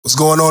What's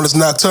going on? It's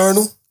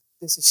Nocturnal.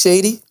 This is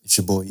Shady. It's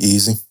your boy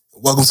Easy.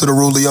 Welcome to the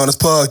Rudely Honest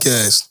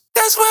Podcast.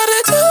 That's what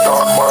it do.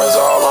 Dark Mars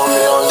all on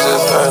me, I'm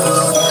just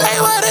turning.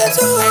 Hey, what it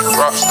do?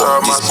 Rockstar,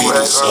 my swag,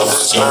 I'm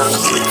just turning.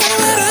 Hey,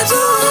 what it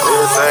do?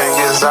 Everything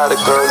gets out of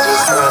gun,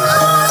 just turning.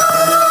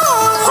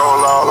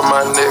 Roll all of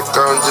my neck,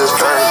 I'm just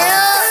turning.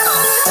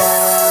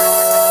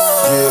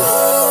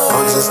 Yeah,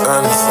 I'm just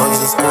honest, I'm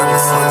just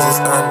honest, I'm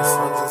just honest,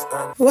 I'm just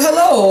honest. Well,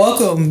 hello,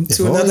 welcome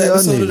to another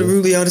episode of the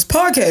Rudely Honest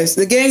Podcast.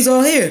 The gang's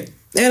all here,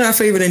 and our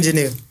favorite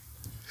engineer.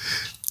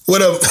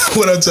 What up?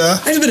 What up, Ty?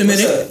 It's been a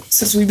minute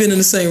since we've been in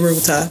the same room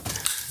with Ty.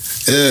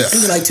 Yeah. It's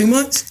been like 2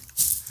 months,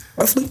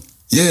 roughly.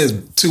 Yeah,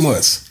 2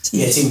 months.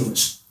 Yeah, 2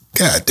 months.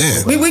 God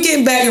damn. We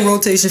getting back in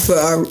rotation for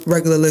our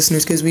regular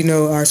listeners because we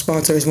know our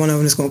sponsor is one of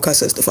them that's gonna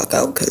cuss us the fuck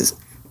out because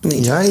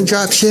y'all ain't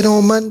dropped shit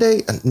on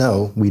Monday.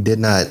 No, we did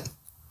not.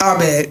 Our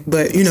bad,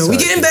 but you know, we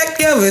getting back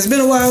together. It's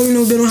been a while, you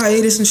know, been on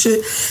hiatus and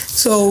shit.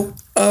 So,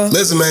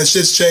 listen, man,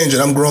 shit's changing.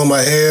 I'm growing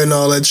my hair and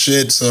all that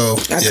shit. So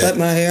I cut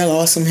my hair,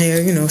 lost some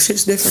hair. You know,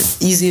 shit's different.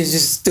 Easy is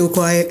just still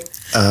quiet.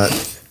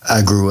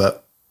 I grew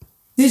up.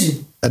 Did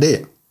you? I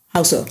did.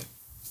 How so?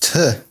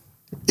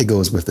 It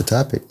goes with the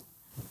topic.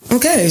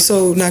 Okay,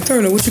 so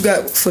Nocturnal, what you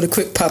got for the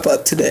quick pop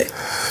up today?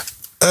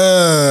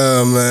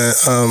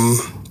 Man.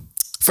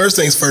 First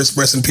things first.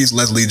 Rest in peace,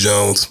 Leslie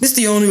Jones. This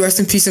the only rest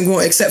in peace I'm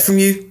going, except from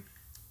you.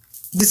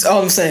 This is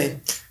all I'm saying.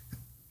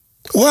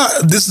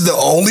 What? This is the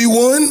only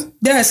one?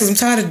 Yeah, because I'm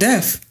tired of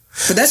death.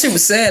 But that shit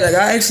was sad. Like,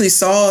 I actually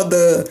saw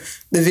the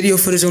video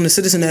footage on the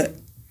Citizen app.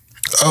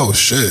 Oh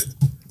shit.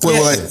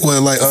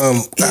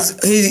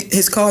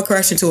 His car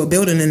crashed into a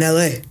building in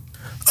LA.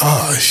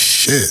 Oh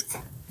shit.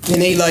 And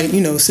they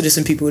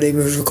Citizen people, they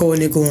were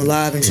recording it, going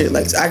live and shit.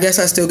 Like, I guess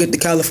I still get the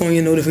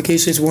California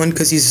notifications. One,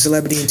 because he's a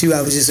celebrity, and two,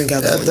 I was just in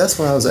California. That's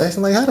why I was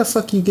asking, like, how the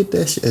fuck you get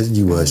that shit?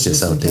 You was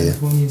just out there.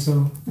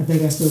 So I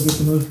think I still get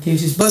the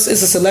notifications. But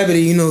it's a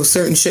celebrity,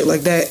 certain shit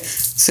like that.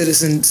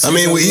 Citizens. I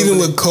mean, even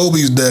with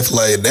Kobe's death,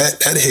 like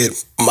that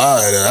hit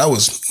mine, and I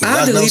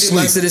deleted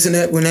my Citizen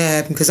app when that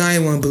happened because I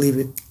didn't want to believe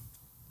it.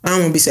 I don't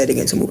want to be sad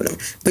again, so moving on.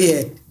 But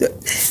yeah,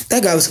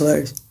 that guy was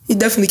hilarious. He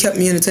definitely kept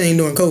me entertained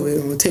during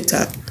COVID on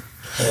TikTok.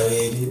 Hell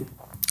yeah, dude.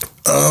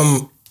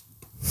 I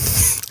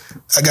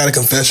got a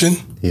confession.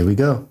 Here we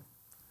go.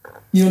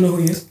 You don't know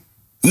who he is?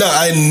 No,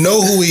 I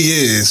know who he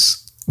is.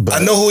 But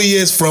I know who he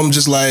is from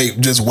just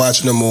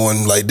watching him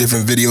on like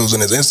different videos on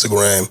his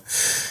Instagram.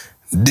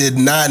 Did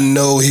not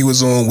know he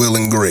was on Will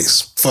and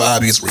Grace for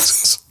obvious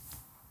reasons.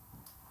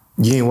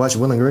 You ain't watch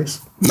Will and Grace?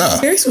 Nah.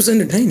 Grace was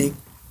entertaining.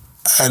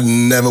 I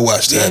never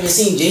watched that. You haven't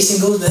seen Jason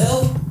Goes to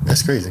Hell?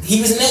 That's crazy.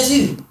 He was in that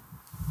too.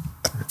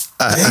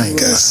 I ain't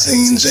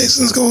seen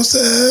Jason Goes to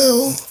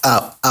Hell.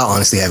 I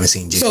honestly haven't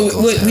seen Jason Goes to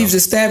Hell. So what we've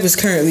established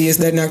currently is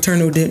that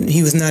Nocturnal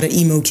he was not an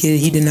emo kid.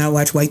 He did not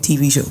watch white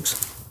TV shows.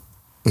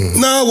 Mm.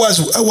 No,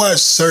 I watch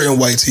certain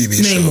white TV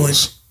shows. Name one.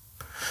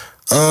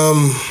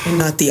 And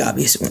not the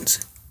obvious ones.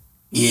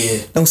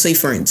 Yeah. Don't say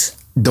Friends.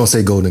 Don't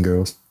say Golden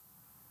Girls.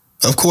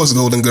 Of course,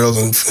 Golden Girls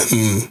and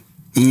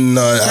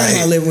no, I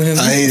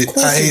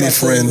hated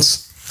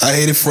Friends. I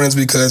hated Friends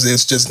because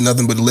it's just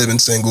nothing but living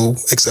single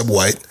except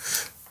white.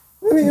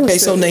 I mean,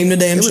 so name the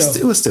damn show.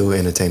 It was still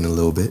entertaining a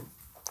little bit.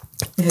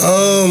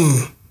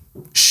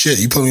 Shit,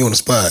 you put me on the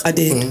spot. I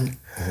did.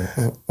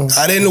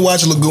 I didn't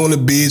watch Laguna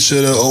Beach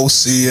or the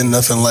OC and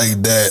nothing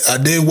like that. I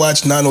did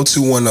watch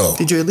 90210.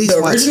 Did you at least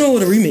watch the original or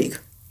the remake?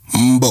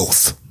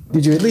 Both.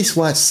 Did you at least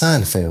watch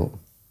Seinfeld?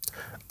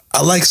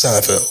 I like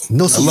Seinfeld.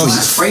 No, I love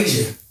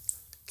Frasier.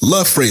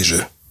 Love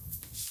Frasier.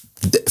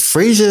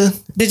 Frasier.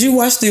 Did you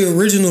watch the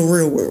original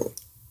Real World?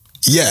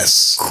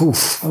 Yes.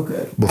 Oof.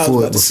 Okay.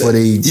 Before it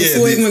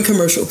went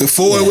commercial.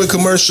 Before it went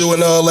commercial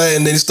and all that,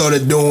 and then he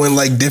started doing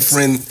like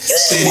different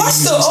cities. Watch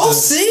the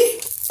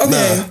OC?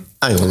 Okay. Nah.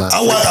 I ain't gonna lie.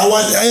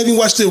 I haven't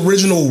watched the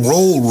original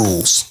Roll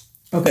Rules.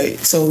 Okay,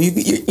 so you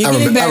I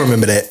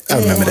remember that. I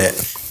remember that.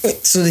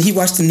 So he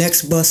watched the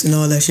Next Bus and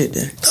all that shit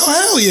then? Oh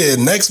hell yeah,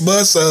 Next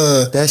Bus,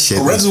 that shit,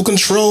 parental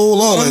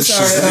control, all that shit.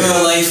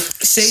 Surreal Life.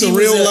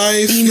 Surreal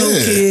Life. Emo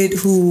kid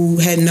who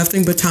had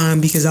nothing but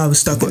time because I was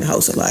stuck in the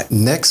house a lot.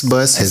 Next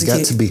Bus has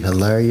got to be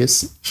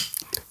hilarious.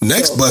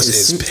 Next Bus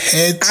is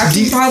pet. I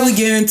can probably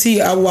guarantee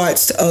I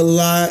watched a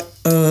lot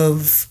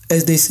of,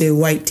 as they say,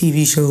 white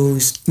TV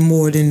shows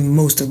more than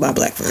most of my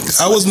black friends.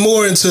 I was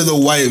more into the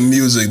white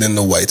music than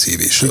the white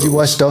TV shows. Did you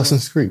watch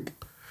Dawson's Creek?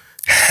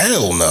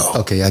 Hell no.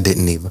 Okay, I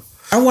didn't either.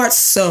 I watched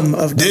some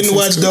of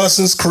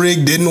Dawson's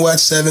Creek. Didn't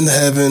watch Seventh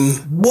Heaven.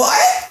 What?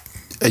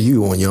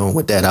 You on your own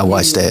with that. I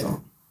watched that.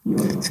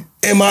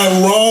 Am I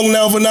wrong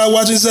now for not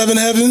watching Seventh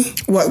Heaven?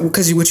 What?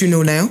 Because what you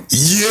know now?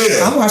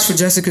 Yeah. I watched for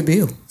Jessica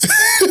Biel.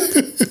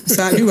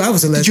 So I knew I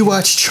was a lesbian. Did you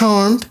watch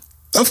Charmed?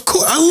 Of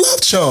course. I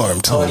love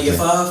Charmed. Party of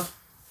Five?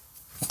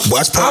 I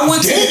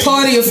went to the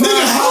Party of Five.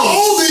 Nigga, how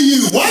old are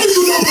you? Why do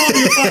you know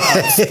Party of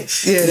Five?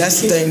 Yeah, that's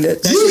the thing. You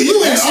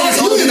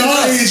in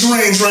our age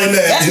range right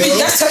now.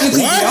 That's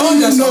technically why do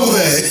you know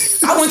that?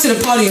 I went to the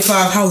Party of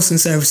Five house in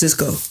San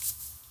Francisco.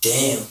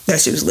 Damn.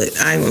 That shit was lit.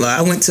 I ain't gonna lie.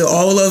 I went to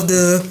all of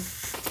the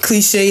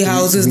cliche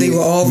houses. They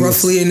were all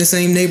roughly in the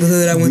same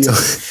neighborhood I went to.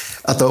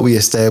 I thought we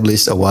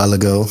established a while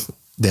ago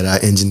that our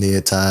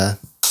engineer Ty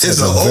It's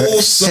an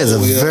old soul. has a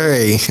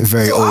very,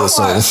 very old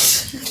soul.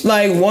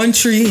 Like One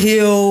Tree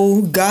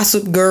Hill,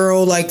 Gossip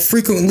Girl, like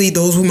frequently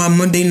those were my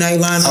Monday night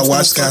lineups. I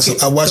watched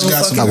Gossip. I watched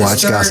Gossip. I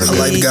watched Gossip. I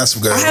like the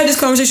Gossip Girl. I had this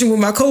conversation with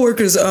my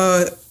coworkers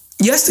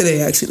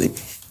yesterday actually,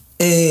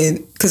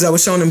 and because I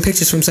was showing them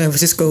pictures from San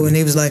Francisco, and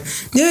they was like,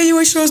 "Yeah, you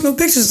ain't showing us no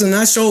pictures." And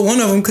I showed one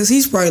of them because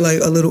he's probably like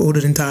a little older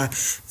than Ty,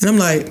 and I'm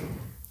like,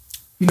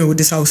 "You know what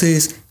this house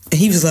is?" And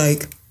he was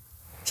like,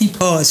 he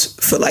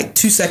paused for like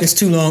 2 seconds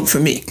too long for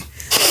me.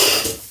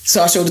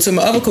 So I showed it to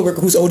my other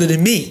coworker who's older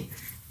than me.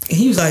 And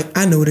he was like,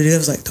 I know what it is. I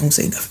was like, don't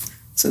say nothing.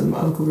 So my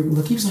other coworker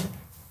looked, he was like,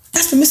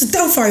 that's the Mrs.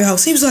 Doubtfire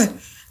house. He was like,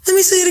 let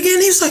me see it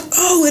again. He was like,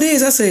 oh, it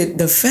is. I said,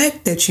 the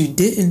fact that you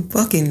didn't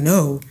fucking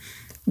know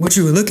what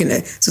you were looking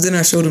at. So then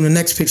I showed him the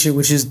next picture,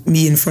 which is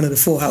me in front of the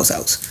Full House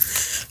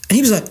house. And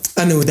he was like,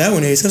 I know what that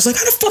one is. I was like,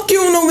 how the fuck you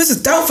don't know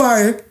Mrs.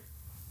 Doubtfire?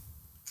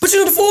 But you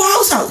know the Full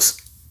House.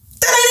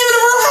 That ain't even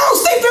a real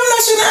house. They filmed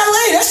that shit in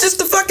LA. That's just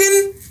the fucking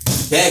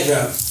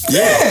backdrop.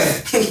 Yeah.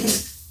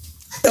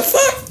 The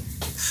fuck?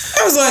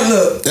 I was like,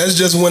 look. That's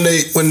just when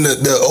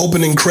the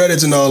opening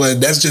credits and all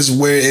that. That's just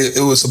where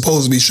it was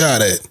supposed to be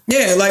shot at.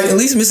 Yeah, like at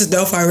least Mrs.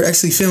 Doubtfire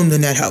actually filmed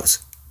in that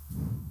house.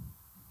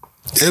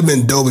 It'd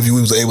been dope if you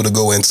was able to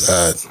go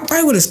inside. I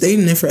probably would have stayed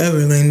in there forever.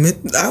 Like,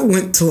 I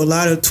went to a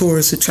lot of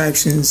tourist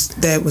attractions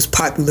that was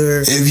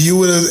popular. If you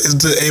were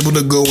able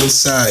to go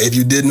inside, if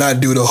you did not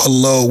do the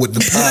hello with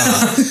the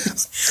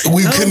pie,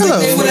 we couldn't.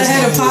 They would have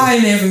had a pie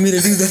in there for me to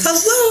do the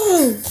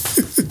hello.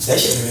 That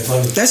shit would have been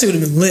funny. That shit would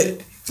have been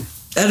lit.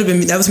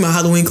 That was my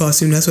Halloween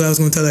costume. That's what I was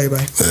going to tell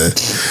everybody.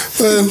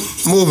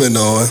 Moving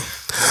on.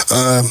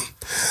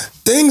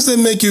 Things that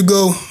make you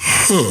go,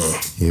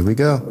 Here we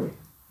go.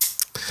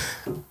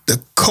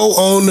 The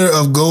co-owner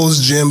of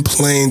Gold's Gym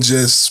plane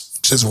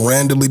just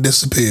randomly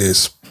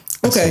disappears.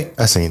 Okay.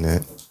 I seen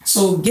that.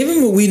 So,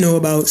 given what we know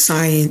about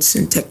science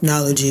and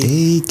technology,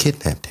 They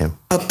kidnapped him.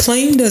 a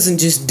plane doesn't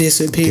just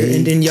disappear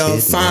and then y'all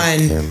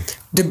find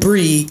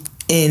debris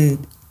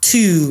in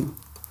two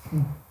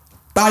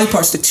body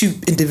parts to two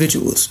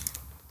individuals.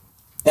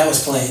 That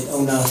was planned.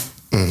 Oh no.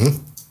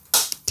 Mm-hmm.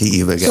 He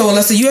either got So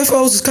unless the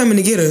UFOs is coming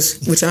to get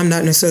us, which I'm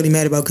not necessarily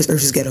mad about because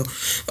Earth is ghetto,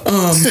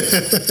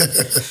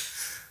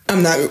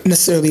 I'm not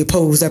necessarily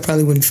opposed. I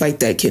probably wouldn't fight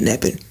that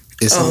kidnapping.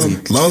 it's only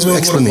long as we don't go to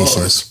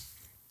explanations.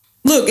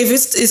 Look, if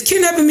it's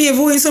kidnapping me,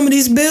 avoiding some of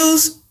these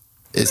bills,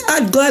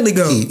 I'd gladly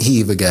go. He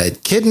either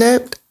got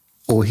kidnapped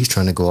or he's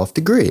trying to go off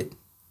the grid.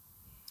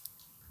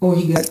 Or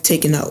he got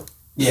taken out.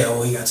 Yeah,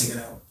 well, he got taken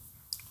out.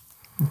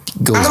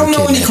 I don't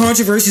know any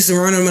controversy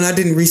surrounding them, and I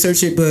didn't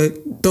research it,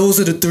 but those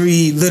are the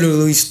three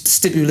literally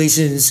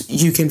stipulations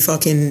you can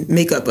fucking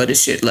make up of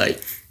this shit.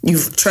 Like, you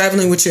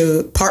traveling with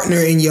your partner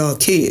and your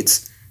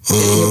kids,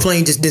 and your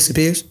plane just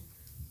disappears.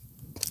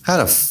 How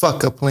the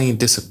fuck a plane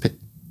disappear?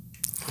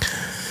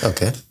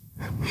 Okay.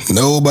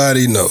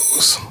 Nobody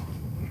knows.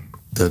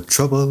 The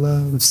trouble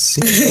of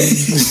seeing.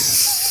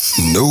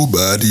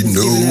 Nobody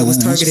That was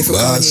targeted knows for my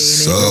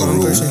Kanye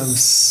and ain't the wrong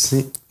person.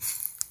 sorrow.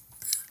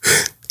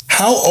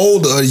 How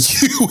old are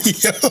you,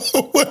 yo?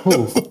 What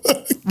the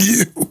fuck,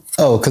 you?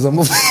 Oh, because I'm.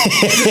 Why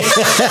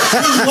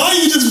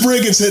you just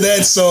bring it to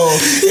that song?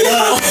 And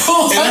I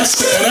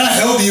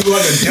help you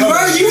like a dumb.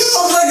 Bro, you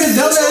look like a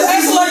dumbass.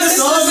 That's like the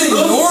song is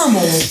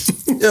normal.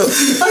 Yo,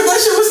 Like that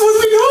shit was supposed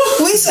to be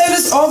normal. We say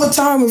this all the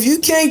time. If you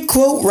can't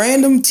quote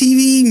random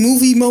TV,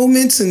 movie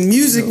moments and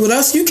music with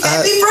us, you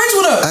can't be friends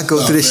with us. I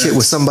go through this shit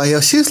with somebody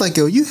else. She was like,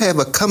 yo, you have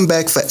a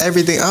comeback for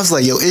everything. I was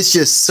like, yo, it's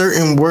just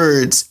certain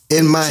words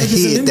in my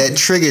head that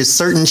triggers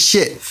certain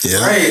shit.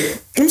 Yeah.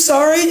 Right. I'm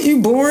sorry,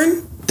 you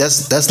born.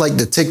 That's like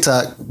the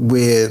TikTok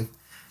where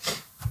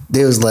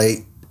there was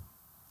like,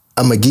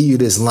 I'm gonna give you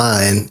this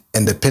line,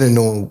 and depending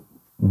on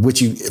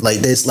what you like,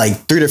 there's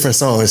like 3 different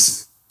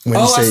songs. When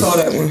you say, I saw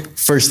that one.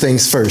 First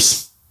things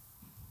first.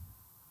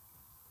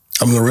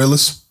 I'm the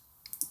realest.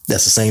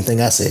 That's the same thing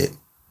I said.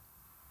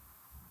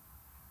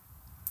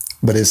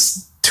 But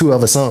it's 2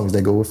 other songs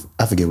that go with,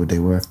 I forget what they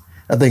were.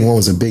 I think one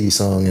was a Biggie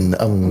song and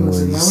the other one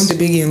was. I went to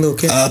Biggie and Lil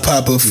Kim. I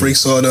pop up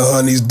freaks, all the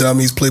honeys,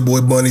 dummies, Playboy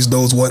bunnies,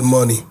 those want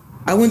money.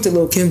 I went to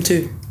Lil Kim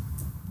too.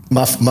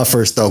 My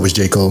first thought was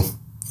J. Cole.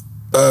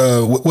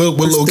 What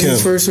Lil Kim?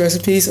 First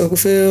recipes, Uncle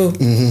Phil.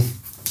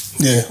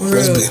 Mm-hmm. Yeah,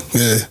 recipe.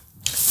 Yeah.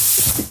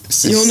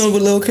 You don't know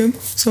what Lil Kim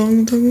song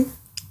I'm talking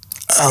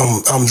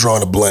about? I'm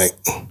drawing a blank.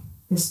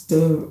 It's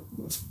the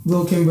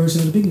Lil Kim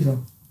version of the Biggie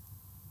song.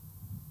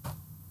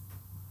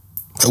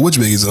 Which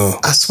Biggie song?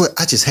 I swear,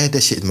 I just had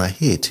that shit in my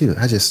head too.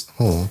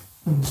 Hold on.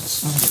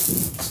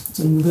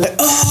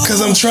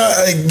 Cause I'm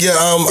trying.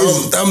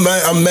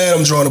 I'm mad.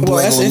 I'm drawing a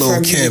blank on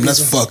Lil Kim.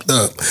 That's fucked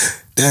up.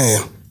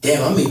 Damn.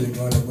 Damn, I'm even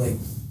drawing a blank.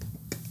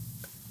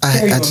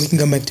 We can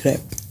come back to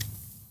that.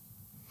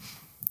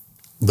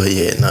 But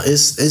yeah, no,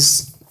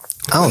 it's.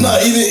 I don't know.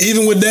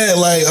 Even with that,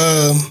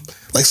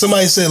 like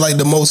somebody said, like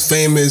the most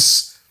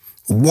famous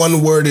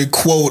one-worded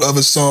quote of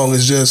a song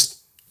is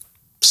just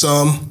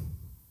some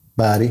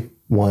Body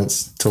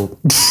once told.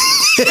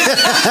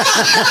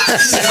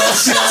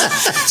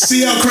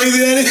 See how crazy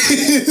that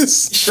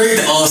is? Straight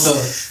to also.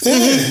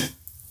 Yeah.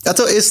 I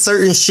thought it's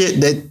certain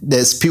shit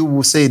that's people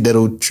will say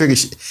that'll trigger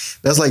shit.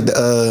 That's like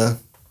the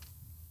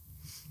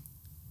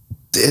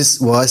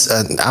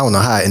I don't know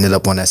how I ended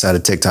up on that side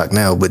of TikTok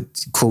now, but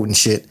quoting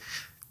shit.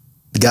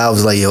 The guy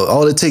was like, yo,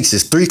 all it takes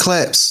is 3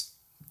 claps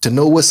to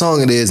know what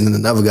song it is, and then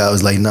another guy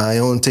was like, nah, I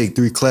don't take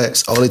 3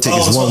 claps. All it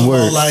takes is one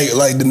word.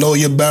 Like to know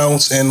your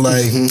bounce and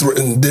like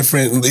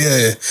different.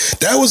 Yeah,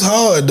 that was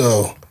hard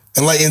though.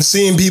 And like and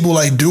seeing people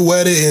like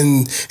duet it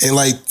and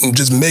like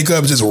just make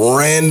up just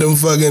random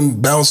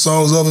fucking bounce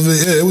songs off of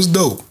it. Yeah, it was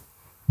dope.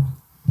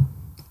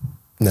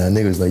 Nah,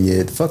 niggas like,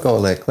 yeah, fuck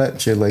all that clap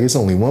shit. Like, it's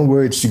only one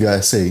word that you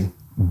gotta say.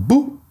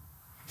 Boop,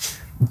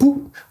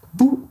 boop,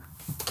 boop.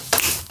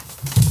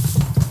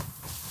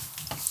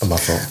 On my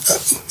phone.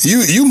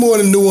 You more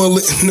than New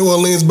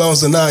Orleans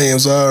bounce than I am,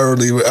 so I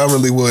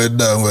really would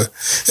know. But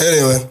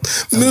anyway,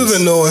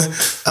 moving on.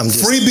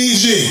 Free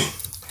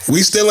BG.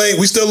 We still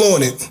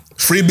on it.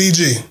 Free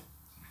BG.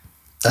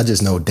 I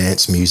just know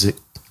dance music.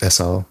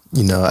 That's all.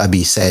 You know, I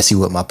be sassy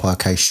with my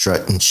podcast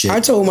strut and shit. I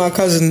told my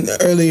cousin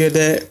earlier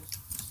that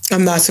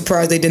I'm not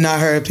surprised they denied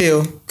her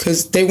appeal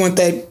because they want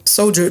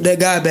that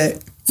guy back.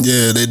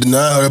 Yeah, they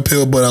denied her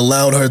appeal but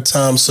allowed her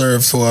time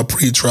served for a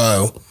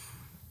pre-trial.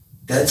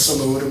 That's a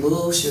load of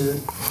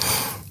bullshit.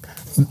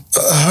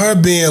 Her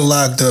being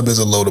locked up is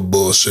a load of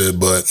bullshit,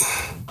 but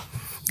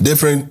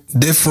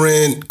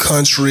different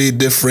country,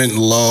 different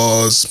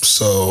laws.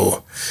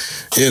 So,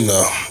 you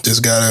know,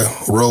 just gotta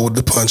roll with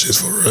the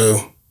punches for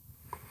real.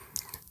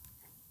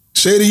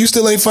 Shady, you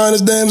still ain't find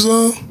this damn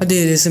song? I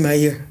did this in my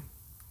ear.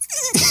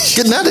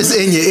 Now it's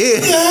in your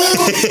ear.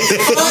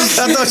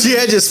 I thought you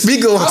had your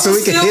speaker on so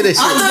we could hear this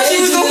shit. I thought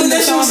she was going to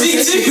that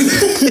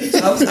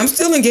shit too. I'm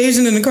still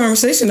engaging in the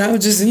conversation. I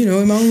was just, in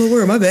my own little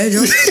world. My bad,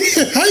 y'all.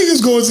 How you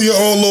just go into your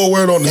own little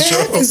word on the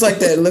show? It's like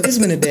that. Look, it's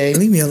been a day.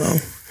 Leave me alone.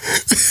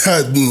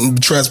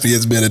 Trust me,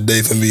 it's been a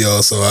day for me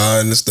also. I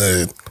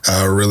understand.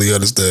 I really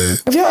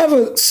understand. Have y'all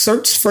ever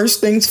searched First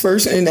Things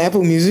First in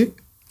Apple Music?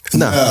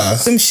 Nah.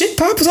 Some shit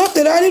pops up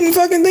that I didn't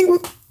fucking think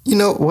was... You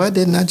know, why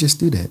didn't I just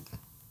do that?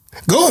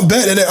 Going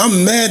back to that,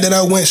 I'm mad that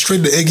I went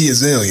straight to Iggy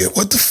Azalea.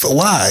 What the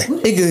why?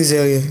 Iggy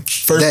Azalea.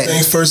 First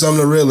things first, I'm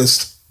the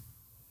realist.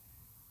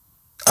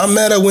 I'm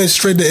mad I went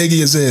straight to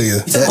Iggy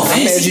Azalea.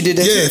 I'm mad you did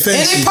that. Yeah, too.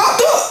 fancy. And it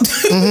popped up.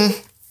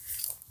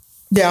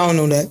 Yeah, I don't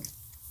know that.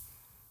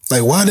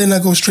 Like, why didn't I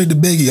go straight to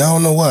Biggie? I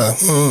don't know why.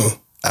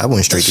 I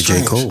went straight to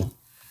J. Cole.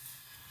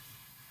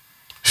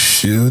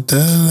 Shoot the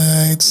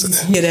lights.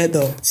 Hear that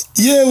though?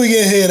 Yeah, we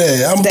can hear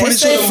that. I'm pretty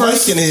sure the mic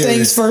First can hear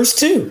Things it. First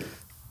too.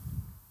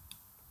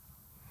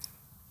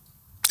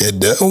 It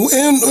does.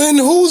 And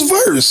whose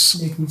verse?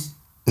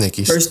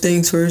 Nicki's. First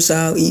things first,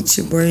 I'll eat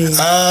your brain.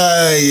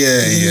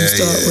 Yeah.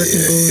 Start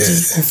working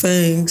deep on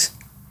things.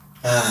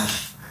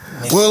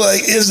 Well,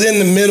 like it's in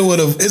the middle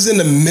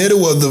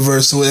of the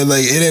verse, so it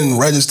didn't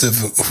register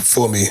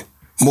for me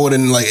more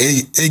than like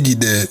Iggy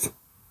did.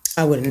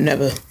 I would have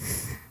never.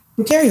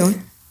 But carry on.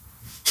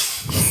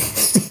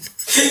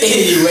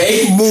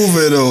 Anyway,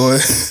 moving on.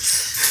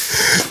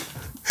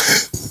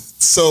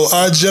 So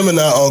our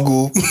Gemini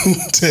uncle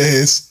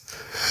says,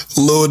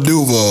 Lil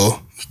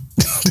Duval.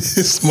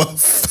 This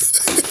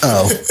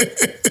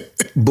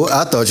Boy,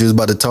 I thought you was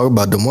about to talk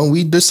about the one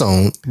we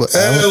disowned. But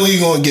we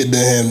gonna get to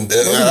him.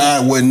 I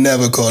would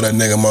never call that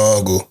nigga my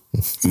uncle.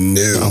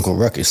 No. Uncle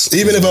Ruckus.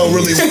 Even if I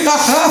really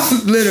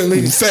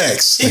Literally.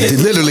 facts.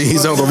 Literally,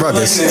 he's Uncle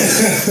Ruckus.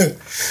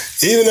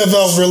 Even if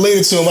I was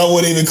related to him, I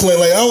wouldn't even claim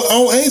like I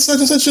ain't such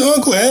and such your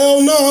uncle.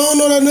 Hell no, I don't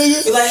know that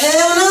nigga. you're like,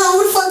 hell no,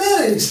 what the fuck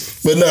that is?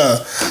 But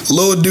nah,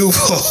 Lil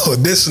Duval,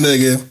 this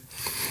nigga.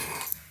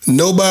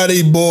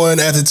 Nobody born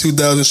after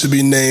 2000 should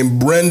be named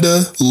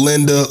Brenda,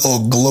 Linda,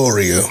 or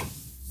Gloria.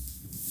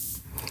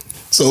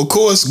 So of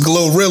course,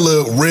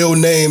 Glorilla real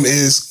name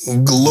is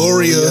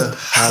Gloria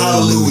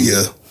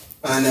Hallelujah.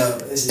 I know.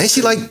 Ain't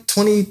she like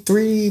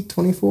 23,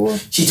 24?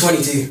 She's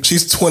 22.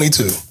 She's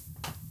 22.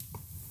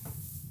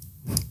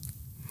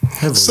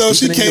 So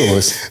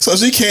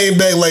she came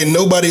back like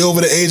nobody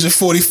over the age of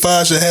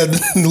 45 should have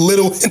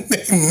little in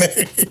their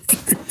name.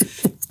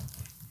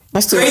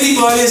 Crazy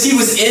part is he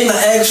was in the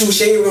actual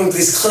shade room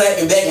just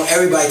clapping back when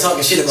everybody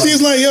talking shit about him. She's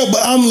like, yo,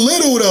 but I'm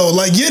little though.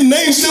 Like your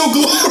name's still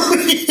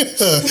Gloria.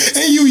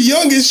 And you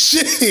young as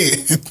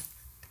shit.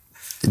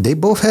 They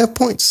both have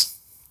points.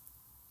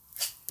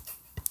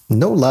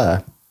 No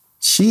lie.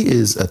 She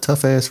is a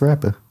tough ass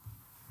rapper.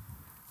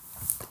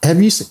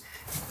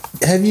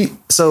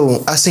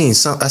 So I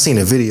seen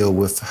a video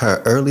with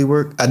her early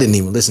work. I didn't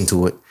even listen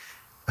to it.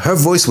 Her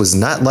voice was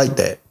not like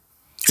that.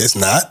 It's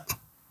not?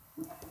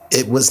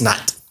 It was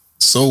not.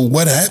 So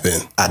what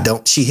happened?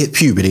 She hit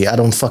puberty. I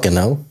don't fucking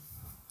know.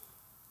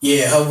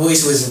 Yeah, her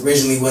voice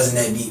originally wasn't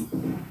that deep.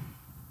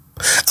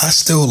 I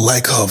still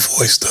like her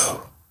voice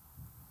though.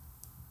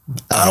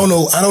 I don't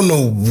know. I don't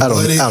know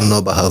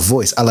about her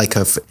voice. I like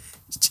her.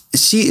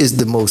 She is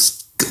the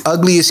most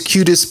ugliest,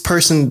 cutest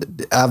person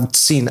I've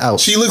seen out.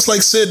 She looks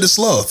like Sid the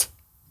Sloth.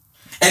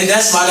 And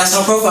that's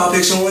her profile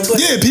picture on Twitter.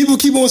 Yeah, people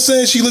keep on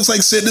saying she looks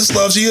like Sid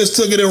Love. She just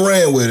took it and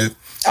ran with it.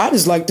 I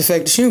just like the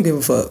fact that she don't give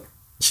a fuck.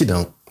 She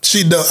don't.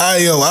 She don't.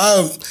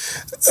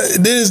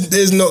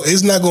 There's no.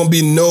 It's not gonna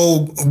be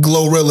no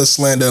Glorilla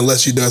slander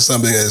unless she does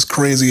something as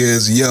crazy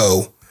as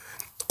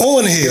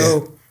on here.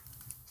 Yo.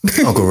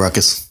 Uncle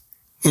Ruckus.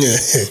 Yeah.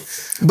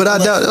 But I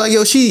doubt, like,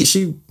 yo, she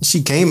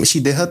came, she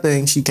did her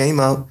thing. She came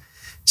out.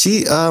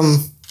 She I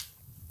was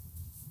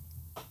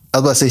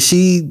about to say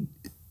she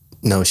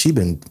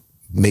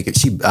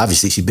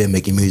been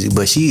making music,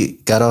 but she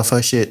got off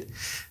her shit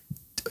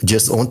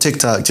just on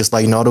TikTok, just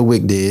like Naughty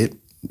Wick did.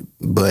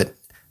 But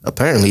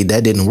apparently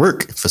that didn't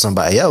work for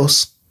somebody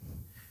else.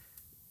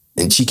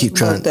 And she keep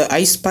trying. The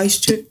Ice Spice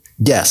chick?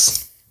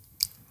 Yes.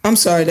 I'm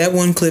sorry, that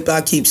one clip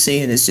I keep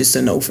seeing is just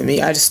a no for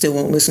me. I just still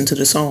won't listen to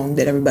the song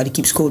that everybody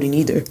keeps quoting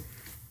either.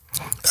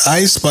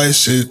 Ice Spice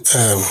shit.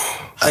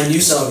 Her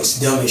new song is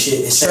dumb as shit.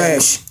 It's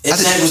trash. It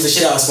samples the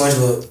shit out of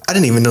SpongeBob. I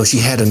didn't even know she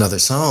had another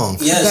song.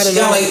 Yeah,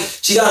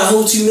 she got a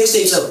whole 2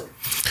 mixtapes up.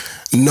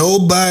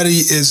 Nobody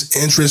is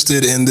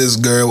interested in this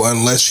girl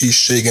unless she's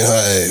shaking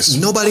her ass.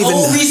 Nobody The even.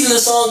 whole reason the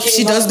song came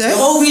She out, does that? The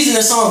whole reason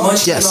the song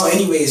Munch Yes. came out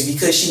anyway is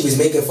because she was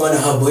making fun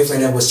of her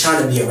boyfriend that was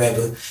trying to be a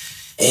rapper.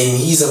 And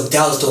he's a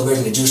Dallas Store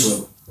version of Juice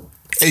WRLD.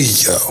 Hey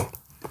yo.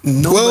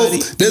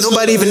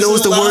 Nobody even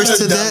knows the words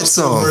to that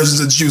song. Versions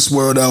of Juice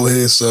WRLD out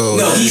here, so.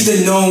 No, he's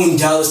the known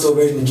Dallas Store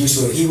version of Juice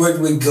WRLD. He worked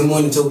with Good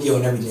Morning Tokyo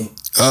and everything.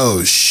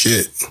 Oh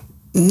shit.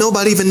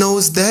 Nobody even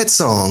knows that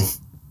song.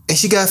 And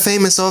she got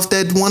famous off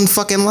that one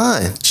fucking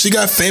line. She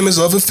got famous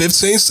off of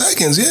 15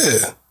 seconds,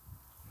 yeah.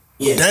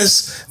 Yeah.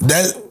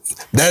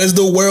 That is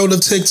the world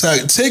of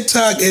TikTok.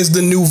 TikTok is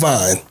the new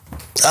Vine.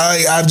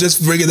 I've just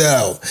figured that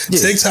out. Yeah.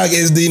 TikTok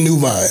is the new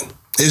Vine.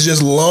 It's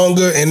just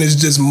longer and it's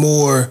just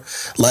more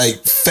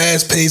like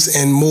fast paced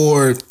and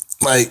more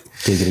like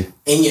Giggity.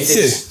 In your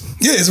face.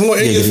 Yeah, it's more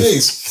in your Giggity.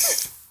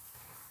 face.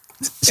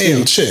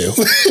 Hey, chill.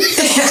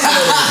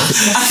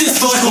 I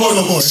just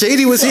thought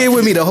Shady was here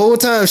with me the whole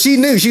time. She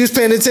knew. She was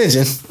paying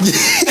attention.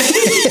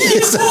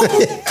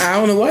 I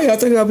don't know why y'all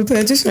think I'll be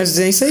paying attention. I just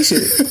ain't say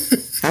shit.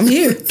 I'm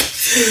here.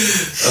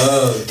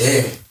 Oh,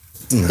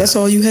 damn. That's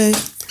all you had?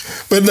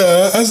 But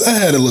no, I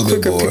had a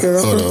little bit more. Quicker.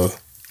 Hold on.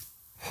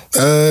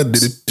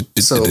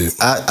 So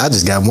I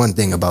just got one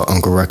thing about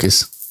Uncle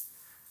Ruckus.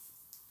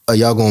 Are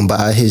y'all gonna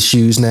buy his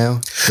shoes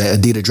now that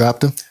Adidas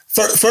dropped them?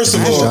 First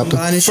of all,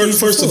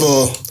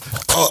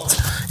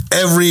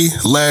 every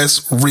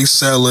last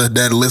reseller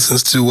that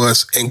listens to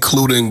us,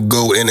 including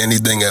Go and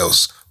anything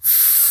else,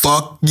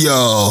 fuck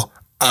y'all.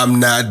 I'm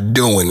not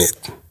doing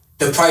it.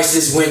 The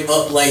prices went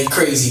up like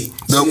crazy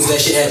as soon as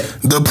that shit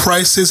happened. The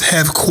prices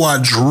have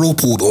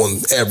quadrupled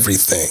on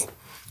everything.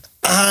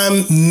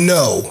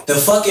 No. The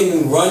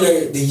fucking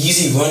runner, the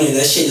Yeezy runner,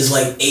 that shit is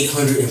like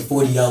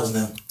 $840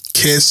 now.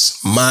 Kiss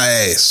my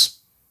ass.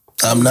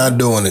 I'm not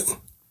doing it.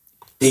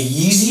 The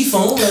Yeezy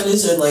phone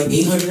runners are like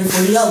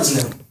 $840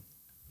 now.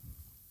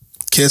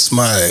 Kiss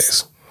my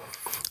ass.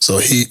 So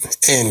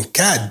and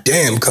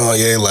goddamn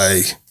Kanye,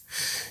 like,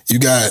 you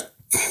got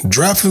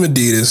drop from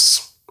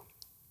Adidas.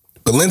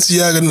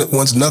 Balenciaga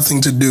wants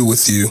nothing to do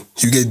with you.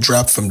 You get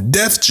dropped from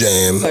Def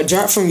Jam. Got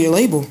dropped from your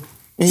label.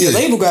 And your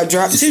label got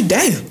dropped too.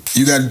 Damn.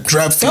 You got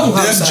dropped from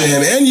Def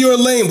Jam and your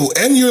label.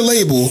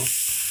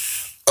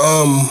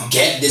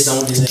 Gap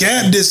disowned his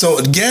Gap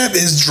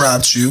has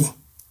dropped you.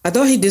 I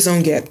thought he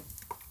disowned Gap.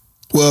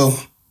 Well,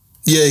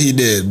 yeah, he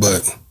did,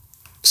 but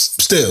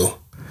still,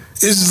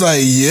 it's just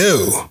like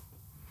you.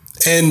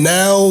 And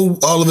now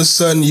all of a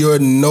sudden you're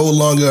no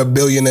longer a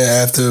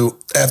billionaire after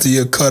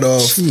you're cut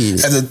off.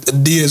 Jeez. After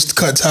Adidas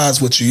cut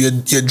ties with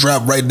you, you're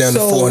dropped right down to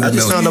 400 I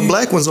just million. found the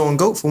black ones on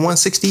GOAT for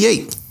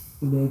 $168.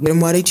 Get them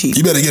while they cheap.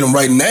 You better get them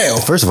right now.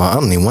 First of all, I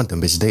don't even want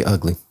them bitches. They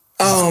ugly.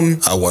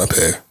 I want a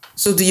pair.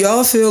 So do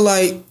y'all feel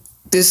like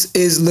this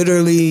is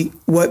literally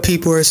what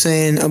people are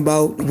saying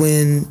about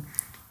when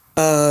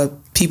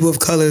people of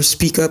color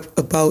speak up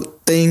about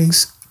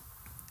things?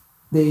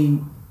 They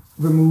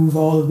remove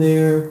all of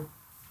their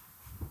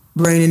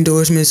brand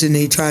endorsements and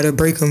they try to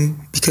break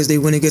them because they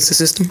went against the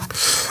system?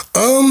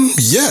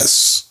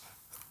 Yes.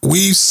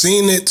 We've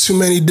seen it too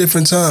many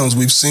different times.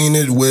 We've seen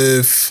it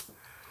with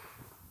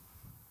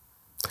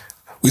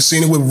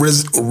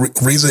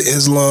Reza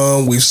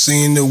Islam. We've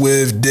seen it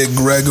with Dick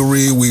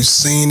Gregory. We've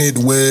seen it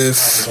with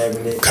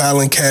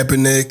Colin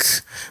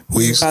Kaepernick.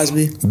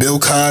 Bill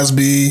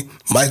Cosby,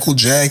 Michael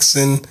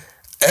Jackson,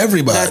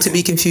 everybody. Not to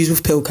be confused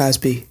with Bill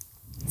Cosby.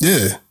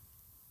 Yeah.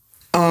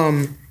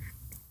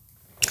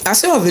 I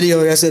saw a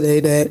video yesterday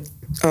that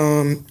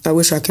I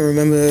wish I could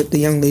remember the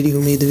young lady who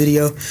made the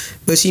video,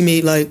 but she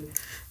made like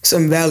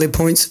some valid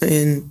points,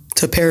 and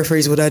to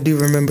paraphrase what I do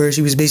remember,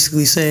 she was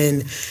basically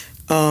saying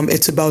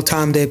it's about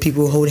time that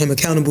people hold him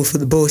accountable for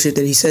the bullshit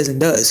that he says and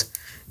does,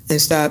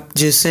 and stop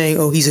just saying,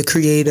 oh, he's a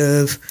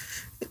creative,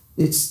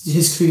 it's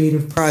his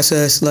creative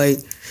process. Like,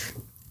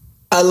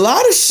 a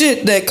lot of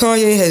shit that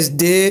Kanye has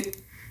did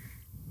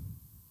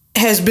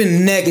has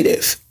been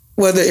negative,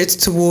 whether it's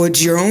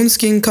towards your own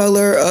skin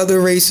color,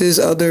 other races,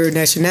 other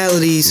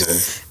nationalities.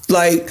 Yeah.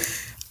 Like,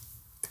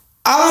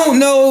 I don't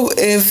know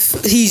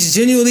if he's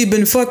genuinely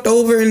been fucked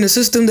over in the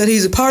system that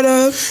he's a part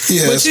of.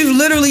 Yes. But you've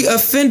literally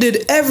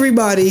offended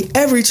everybody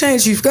every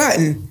chance you've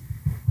gotten.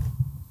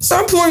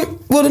 Some point,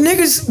 well, the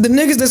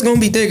niggas that's gonna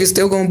be niggas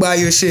still gonna buy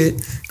your shit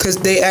because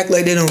they act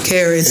like they don't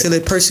care until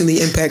it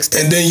personally impacts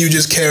them. And then you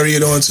just carry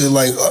it on to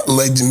like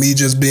me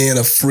just being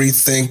a free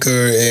thinker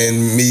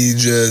and me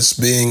just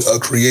being a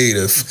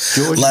creative.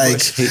 George like,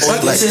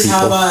 This is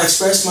how I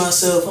express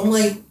myself. I'm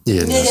like,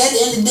 nigga, at the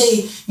end of the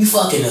day, you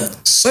fucking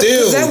up.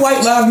 Still, that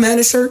White Lives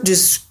Matter shirt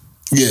just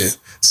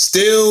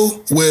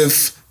still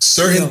with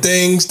certain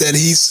things that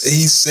he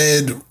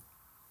said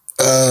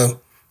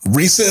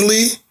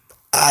recently.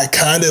 I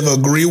kind of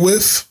agree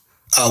with.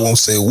 I won't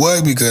say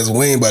what because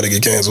we ain't about to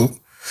get canceled.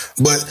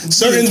 But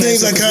certain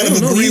things I kind of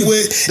agree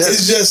with.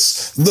 It's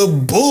just the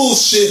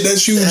bullshit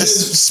that you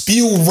just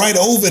spew right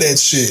over that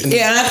shit.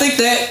 Yeah, and I think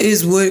that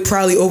is what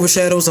probably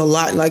overshadows a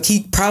lot. Like,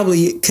 he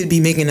probably could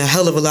be making a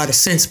hell of a lot of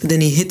sense, but then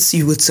he hits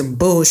you with some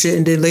bullshit,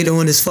 and then later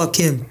on it's fuck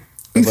him.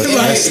 I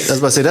was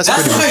about to say that's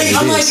pretty much what it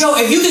I'm is. like, yo,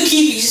 if you could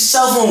keep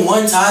yourself on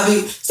one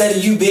topic instead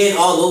of you being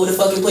all over the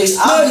fucking place,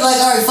 I'll be like,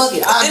 all right, fuck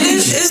it. And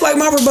it's like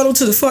my rebuttal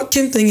to the fuck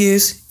Kim thing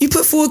is, you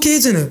put 4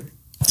 kids in her.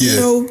 Yeah. You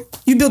know,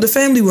 you built a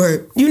family with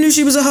her. You knew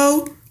she was a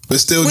hoe. But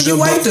still when you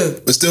wiped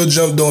her. But still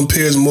jumped on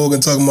Piers Morgan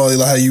talking about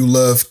like how you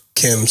love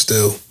Kim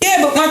still.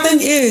 Yeah, but my thing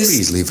is,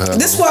 Please leave her alone.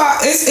 That's why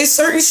it's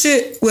certain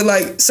shit with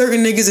like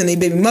certain niggas and their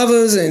baby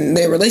mothers and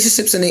their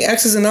relationships and their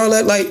exes and all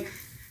that. Like,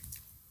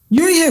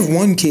 you only have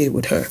 1 kid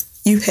with her.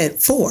 You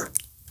had 4.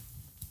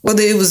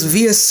 Whether it was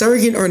via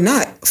surrogate or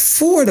not,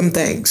 4 of them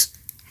things.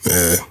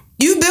 Yeah.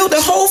 You built a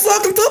whole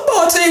fucking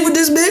football team with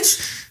this bitch,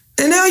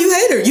 and now you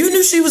hate her. You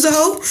knew she was a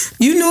hoe.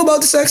 You knew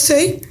about the sex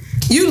tape.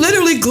 You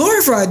literally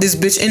glorified this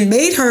bitch and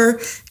made her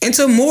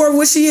into more of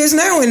what she is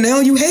now, and now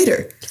you hate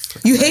her.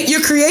 You hate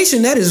your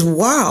creation. That is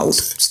wild.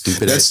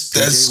 Stupid. That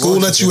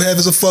school that you have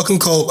is a fucking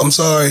cult. I'm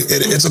sorry.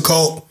 It's a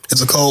cult.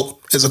 It's a cult.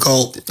 It's a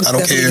cult. I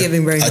don't care.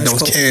 I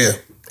don't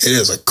care. It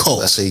is a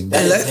cult.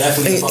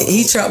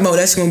 He talking about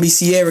that's gonna be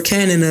Sierra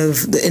Cannon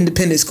of the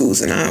independent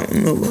schools, and I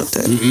don't know about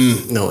that.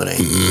 No, it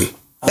ain't.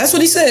 That's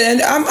what he said,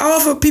 and I'm all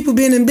for people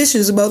being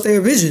ambitious about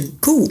their vision.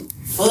 Cool.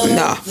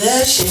 Nah,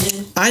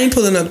 I ain't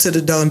pulling up to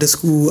the Donda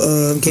School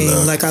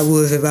game like I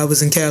would if I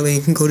was in Cali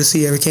and can go to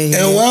Sierra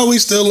Canyon. And while we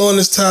still on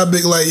this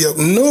topic, like, yo,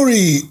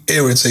 Nori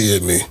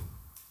irritated me.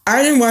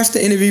 I didn't watch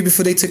the interview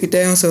before they took it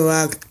down, so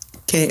I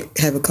can't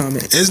have a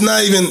comment. It's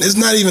not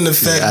even the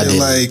fact that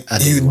like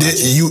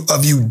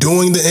you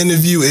doing the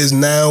interview is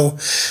now.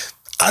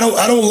 I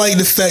don't like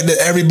the fact that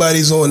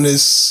everybody's on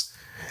this.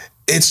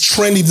 It's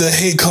trendy to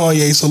hate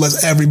Kanye, so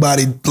let's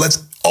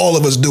all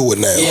of us do it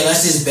now. Yeah,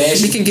 let's just bash.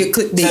 We can get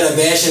clickbait.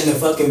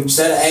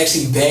 Instead of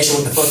actually bashing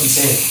what the fuck he's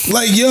saying.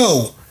 Like,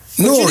 yo,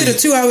 Nori, you did a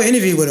 2-hour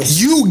interview with him.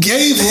 You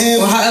gave him,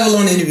 or however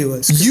long the interview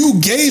was. You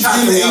gave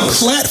him a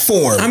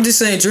platform. I'm just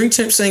saying, Drink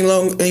Champs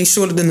ain't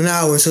shorter than an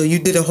hour, so you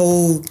did a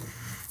whole,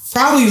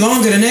 probably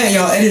longer than that.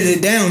 Y'all edited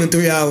it down in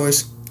 3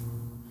 hours.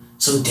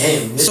 So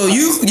damn. So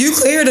you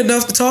cleared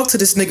enough to talk to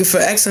this nigga for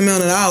X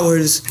amount of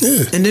hours,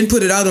 and then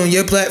put it out on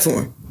your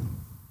platform.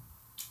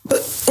 But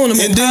on a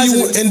and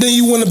then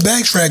you want to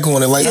backtrack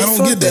on it. Like, I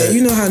don't get that.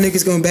 You know how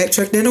niggas gonna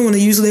backtrack? They don't want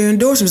to use their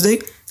endorsements. They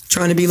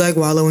trying to be like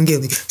Wallow and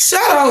Gilly.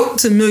 Shout out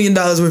to $1 Million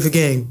worth of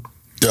game.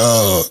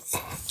 Dog.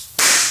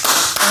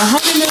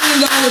 $100 million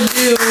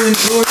deal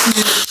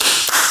endorsement.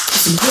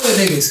 Some good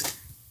niggas.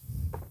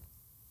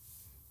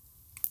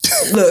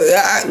 Look,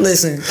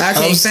 listen. I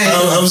can't say.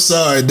 I'm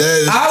sorry.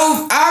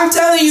 I'm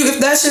telling you, if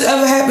that shit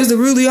ever happens, to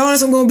really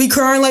honest, I'm gonna be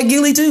crying like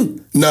Gilly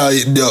too. No,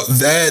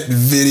 that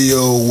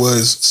video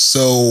was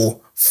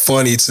so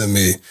funny to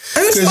me.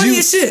 It was funny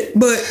as shit,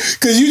 but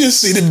because you just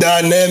see the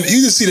dynamic.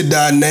 You just see the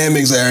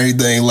dynamics of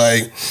everything.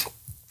 Like,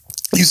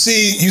 you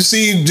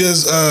see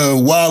just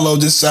Wallow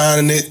just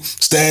signing it,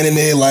 standing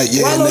there like,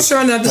 yeah, Wallow's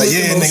trying not to like,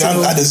 yeah,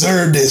 nigga, I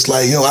deserve this.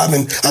 Like, yo, I've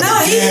been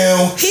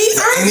down. He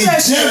earned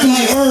that shit.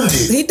 Definitely earned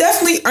it. He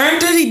definitely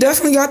earned it. He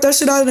definitely got that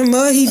shit out of the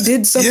mud. He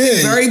did something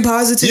very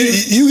positive.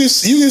 You can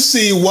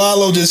see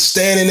Wallow just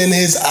standing in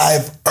his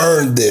I've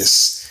earned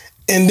this.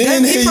 And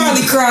then he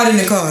probably cried in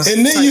the car.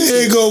 And then you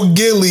hear go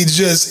Gilly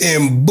just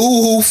in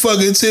boohoo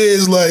fucking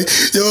tears like,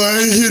 yo, I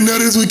ain't getting none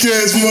of this with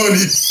cash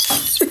money.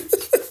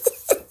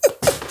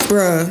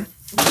 Bruh.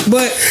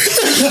 But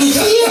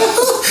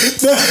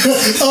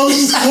I'm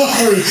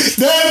sorry.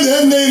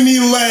 That made me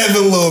laugh a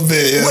little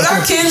bit. Yeah. What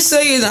I can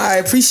say is I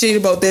appreciate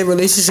about their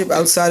relationship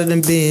outside of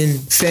them being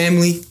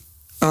family,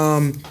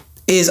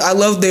 is I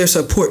love their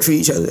support for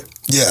each other.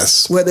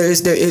 Yes. Whether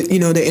it's their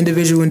their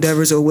individual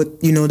endeavors or what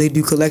they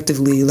do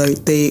collectively,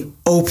 like they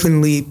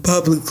openly,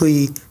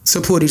 publicly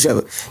support each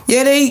other.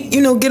 Yeah, they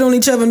get on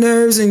each other's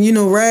nerves and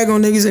rag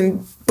on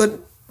niggas but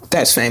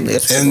that's family.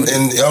 That's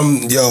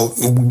yo.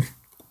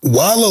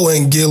 Wallow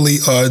and Gilly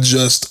are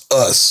just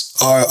us,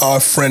 our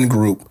friend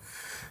group.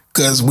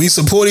 Cause we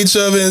support each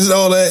other and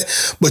all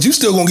that, but you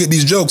still gonna get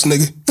these jokes,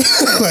 nigga.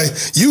 Like,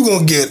 you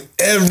gonna get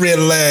every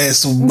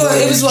last one. But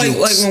it was like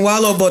when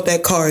Wallow bought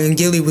that car and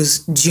Gilly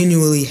was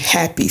genuinely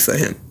happy for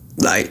him.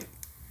 Like,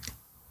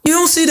 you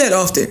don't see that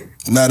often.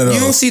 Not at all. You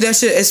don't see that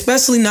shit,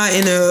 especially not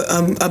in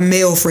a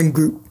male friend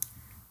group.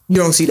 You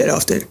don't see that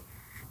often.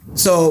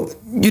 So,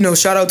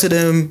 shout out to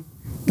them,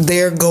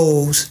 their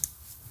goals.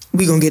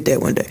 We gonna get that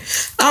one day.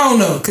 I don't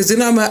know, because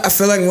then I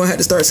feel like I'm gonna have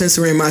to start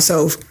censoring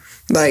myself.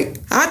 Like,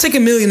 I'll take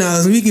 $1 million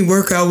and we can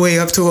work our way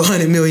up to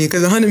 100 million.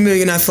 Because 100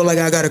 million, I feel like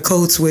I got a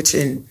code switch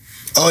and.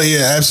 Oh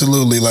yeah,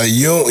 absolutely. Like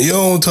you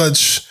don't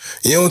touch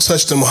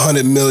them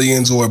 100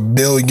 millions or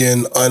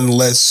billion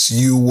unless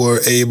you're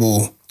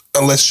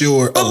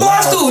But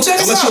Barstool, check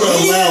us out. We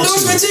need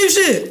endorsement too,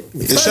 shit.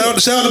 Yeah, shout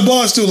out to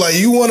Barstool. Like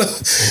you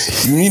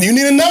need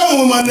to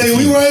know my nigga.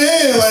 We right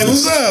here. Like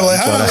what's up? Like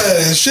how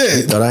that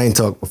shit. Thought I ain't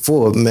talked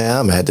before, man.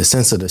 I'm gonna have to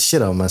censor the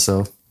shit out of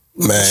myself.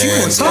 Man, you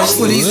gonna talk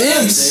for these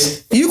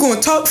M's? You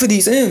gonna talk for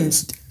these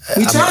M's?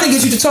 We trying to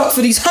get you to talk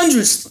for these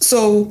hundreds.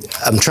 So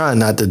I'm trying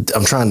not to.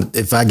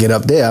 If I get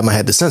up there, I'm gonna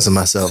have to censor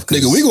myself.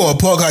 Nigga, we going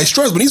Park High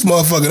Stress, but these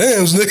motherfucking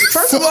M's, nigga.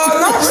 First of all,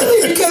 not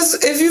really, because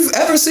if you've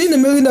ever seen the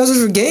 $1 Million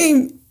for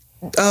Game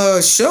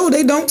show,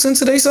 they don't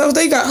censor themselves.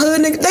 They got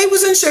hood niggas. They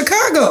was in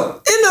Chicago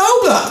in the O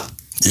Block.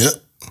 Yep.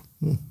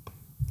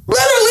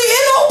 Literally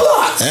in O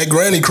Block. At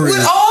Granny Crib.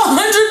 With all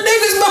 100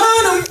 niggas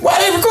behind them while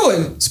they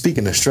recording.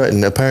 Speaking of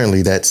strutting,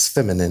 apparently that's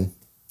feminine.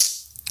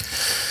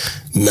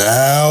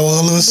 Now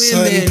all of a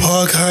sudden,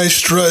 Park High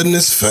strutting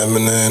is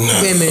feminine.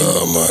 Women.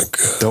 Oh my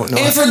God. Don't know.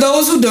 And for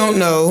those who don't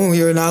know,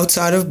 you're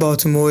outside of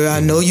Baltimore. I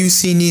know you've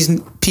seen these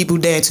people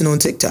dancing on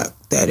TikTok.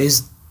 That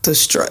is the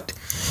strut.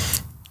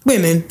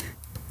 Women,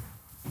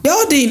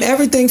 y'all deem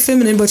everything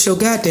feminine but your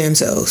goddamn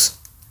selves.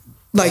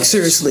 Like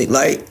seriously,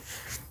 like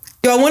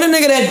y'all want a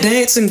nigga that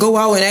dance and go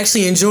out and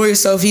actually enjoy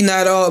yourself. He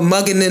not all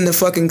mugging in the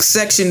fucking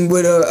section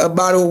with a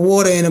bottle of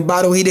water and a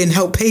bottle he didn't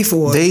help pay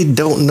for. They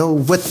don't know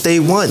what they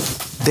want.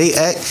 They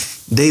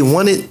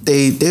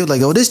were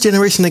like, oh, this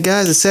generation of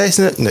guys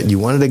assassinate. No, you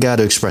wanted a guy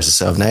to express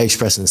himself. Now he's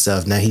expressing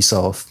himself. Now he's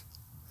soft.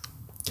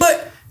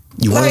 But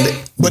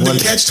the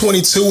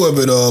catch-22 of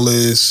it all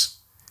is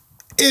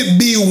it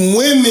be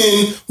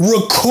women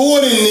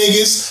recording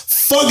niggas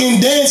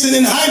fucking dancing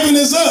and hyping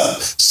us up.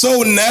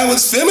 So now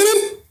it's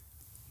feminine?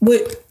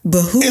 What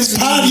behooves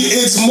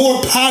it's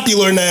more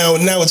popular now.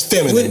 Now it's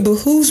feminine. What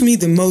behooves me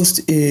the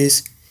most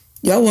is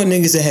y'all want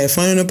niggas that have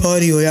fun in the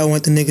party, or y'all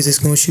want the niggas that's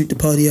gonna shoot the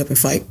party up and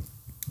fight.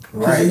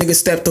 Right. The nigga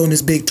stepped on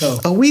his big toe.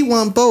 Oh, we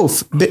want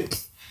both.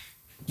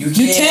 You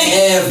can't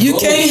have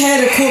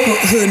a corporate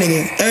hood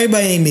nigga.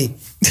 Everybody ain't me.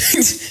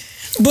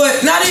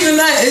 But not even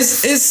that.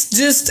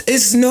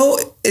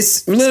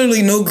 It's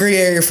literally no gray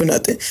area for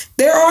nothing.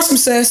 There are some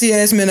sassy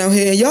ass men out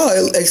here, and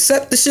y'all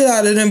accept the shit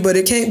out of them, but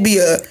it can't be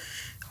a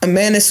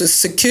man that's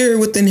secure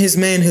within his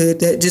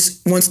manhood that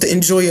just wants to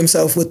enjoy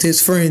himself with his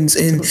friends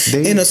in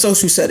a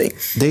social setting.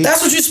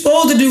 That's what you're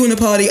supposed to do in a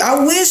party.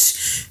 I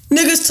wish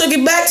niggas took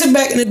it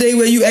back in the day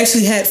where you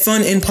actually had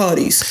fun in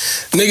parties.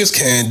 Niggas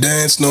can't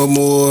dance no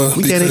more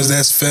because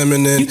that's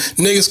feminine.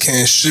 Niggas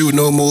can't shoot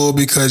no more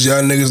because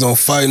y'all niggas don't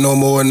fight no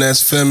more and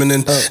that's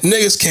feminine.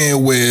 Niggas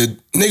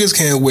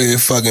can't wear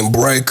fucking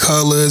bright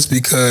colors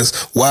because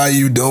why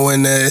you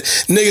doing that?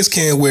 Niggas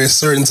can't wear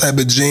certain type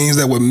of jeans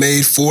that were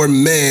made for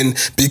men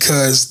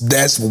because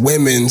that's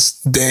women's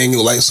thing.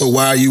 Like, so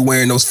why are you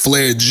wearing those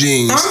flared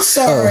jeans? I'm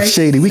sorry. Oh,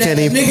 shady. We can't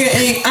even.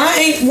 I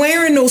ain't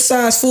wearing no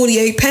size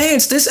 48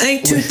 pants. This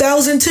ain't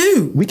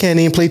 2002. We can't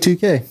even play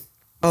 2K.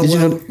 Oh,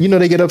 you know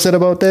they get upset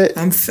about that?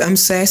 I'm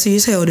sassy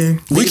as hell then.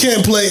 We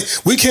can't play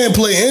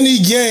any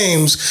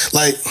games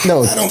like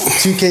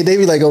 2K. They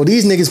be like, oh,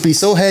 these niggas be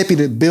so happy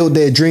to build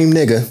their dream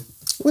nigga.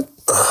 What,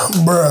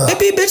 bruh?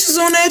 They be bitches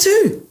on there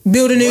too,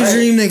 building their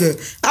dream nigga.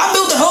 I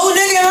built the whole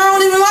nigga and I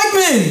don't even like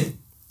men.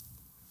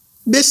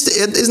 Bitch,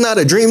 it's not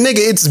a dream nigga.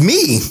 It's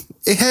me.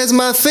 It has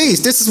my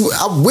face.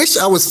 I wish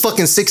I was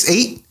fucking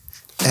 6'8".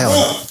 Hell.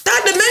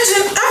 Not to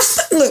mention,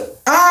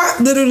 I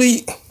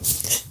literally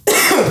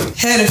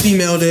had a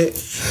female that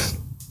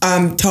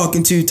I'm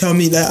talking to tell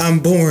me that I'm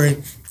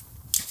boring.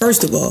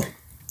 First of all,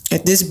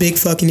 at this big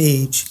fucking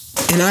age,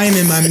 and I am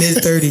in my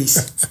mid-30s.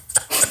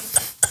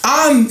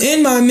 I'm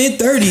in my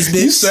mid-30s,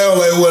 bitch. You sound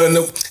like one of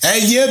them.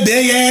 At your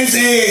big ass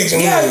age.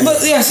 Yeah,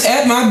 but yes,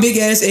 at my big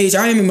ass age,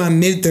 I am in my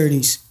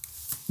mid-30s.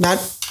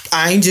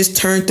 I ain't just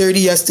turned 30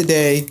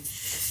 yesterday.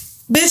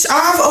 Bitch,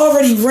 I've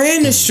already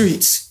ran the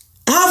streets.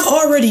 I've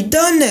already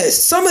done that.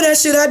 Some of that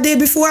shit I did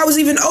before I was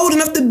even old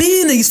enough to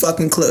be in these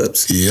fucking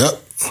clubs. Yep.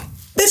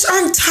 Bitch,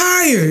 I'm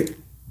tired.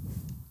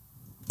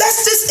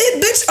 That's just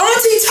it, bitch.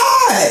 Auntie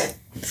tired.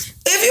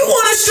 If you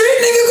want a street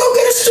nigga, go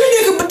get a street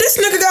nigga. But this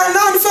nigga got a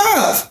 9 to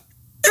 5.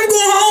 I'm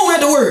going home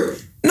after work.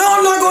 No,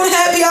 I'm not going to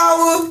happy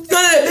hour. None of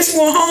that. Bitch,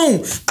 going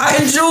home. I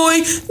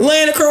enjoy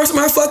laying across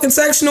my fucking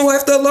sectional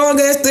after a long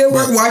ass day of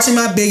work watching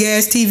my big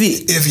ass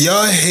TV. If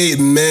y'all hate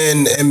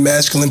men and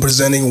masculine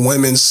presenting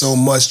women so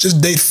much,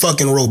 just date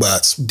fucking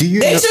robots.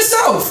 Date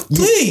yourself,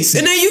 please.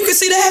 And then you can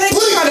see the headache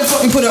you gotta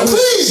fucking put up with.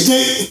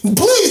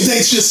 Please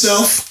date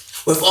yourself.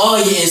 With all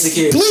your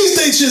insecurities. Please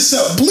date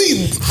yourself.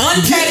 Please.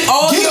 Unpack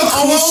all your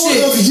own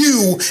shit. Of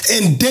you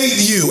and date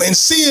you and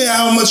see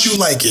how much you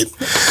like it.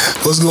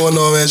 What's going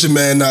on, man? It's your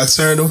man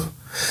Nocturnal.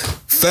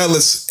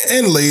 Fellas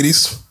and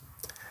ladies,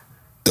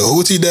 The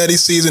hoochie daddy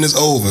season is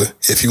over.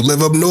 If you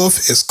live up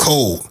north, it's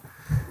cold.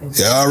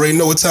 Y'all already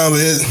know what time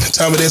it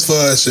is for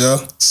us, y'all.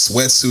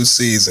 Sweatsuit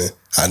season.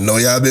 I know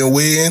y'all been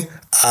waiting.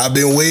 I've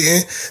been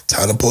waiting.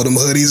 Time to pull them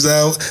hoodies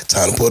out.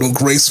 Time to pull them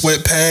gray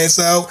sweatpants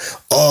out.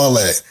 All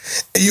that.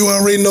 And you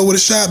already know where to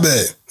shop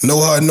at. No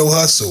hard, no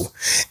hustle.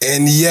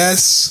 And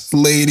yes,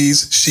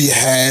 ladies, she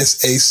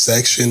has a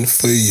section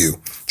for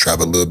you. Drop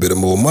a little bit of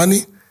more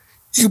money.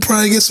 You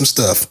probably get some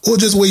stuff. Or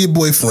just wear your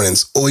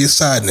boyfriends or your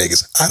side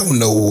niggas. I don't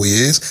know who he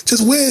is.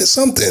 Just wear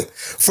something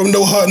from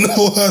No Heart,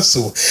 No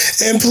Hustle.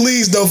 And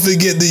please don't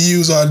forget to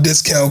use our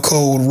discount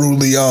code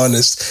Rudely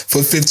Honest for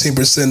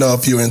 15%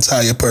 off your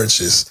entire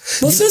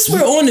purchase. Well, since we're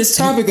on this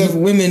topic of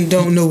women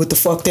don't know what the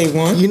fuck they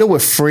want. You know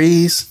what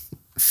phrase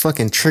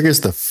fucking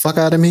triggers the fuck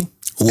out of me?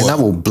 What? And I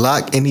will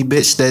block any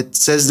bitch that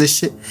says this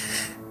shit.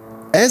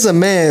 As a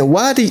man,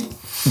 why do you...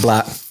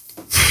 Block.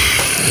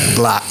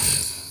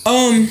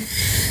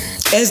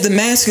 As the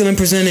masculine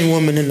presenting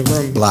woman in the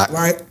room. Block.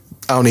 Right?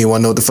 I don't even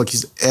want to know what the fuck you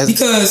said.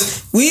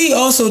 Because we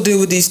also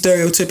deal with these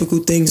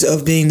stereotypical things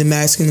of being the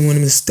masculine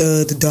woman, the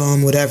stud, the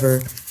dom,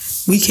 whatever.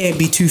 We can't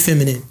be too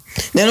feminine.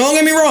 Now, don't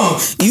get me wrong.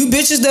 You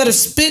bitches that are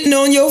spitting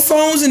on your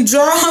phones and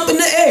dry humping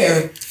the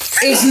air,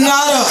 it's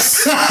not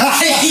us. Yo,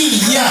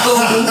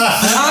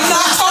 I'm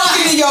not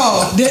talking to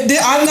y'all.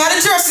 I'm not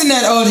addressing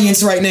that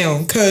audience right now.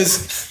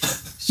 Because,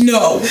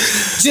 no.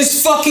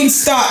 Just fucking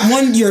stop.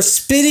 One, you're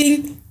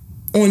spitting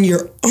on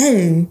your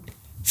own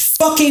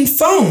fucking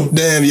phone.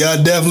 Damn,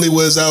 y'all definitely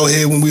was out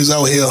here when we was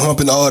out here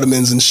humping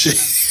ottomans and shit.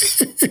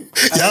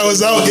 Y'all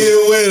was out here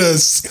with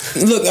us.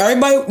 Look,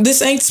 everybody,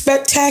 this ain't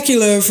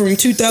spectacular from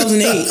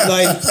 2008.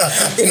 Like,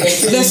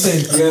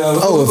 listen.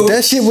 Oh, if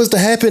that shit was to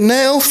happen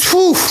now,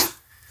 whew.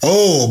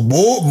 Oh,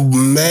 boy,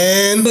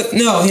 man. But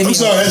no, I'm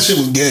sorry, that shit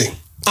was gay.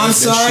 I'm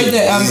sorry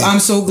that I'm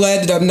so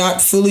glad that I'm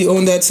not fully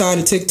on that side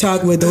of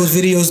TikTok where those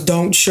videos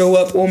don't show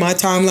up on my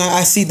timeline.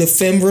 I see the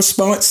femme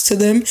response to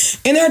them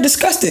and they're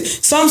disgusted.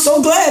 So I'm so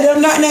glad that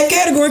I'm not in that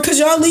category because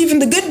y'all leaving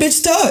the good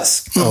bitch to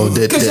us. Oh,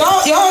 because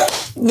y'all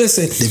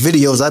listen. The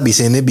videos I be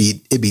seeing, it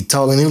be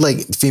talking. It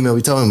like the female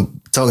be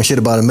talking shit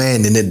about a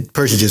man, and then the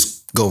person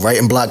just go right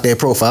and block their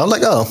profile. I'm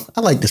like, oh,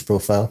 I like this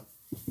profile.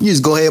 You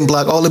just go ahead and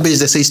block all the bitches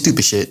that say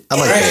stupid shit. I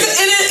like that.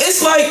 And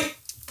it's like.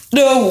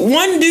 The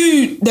one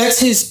dude, that's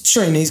his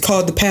trend. He's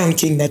called the Pound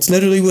King. That's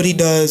literally what he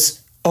does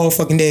all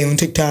fucking day on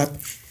TikTok.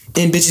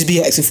 And bitches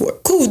be asking for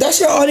it. Cool, that's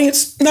your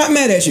audience. Not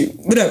mad at you.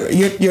 Whatever.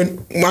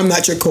 I'm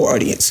not your core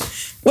audience.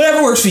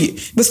 Whatever works for you.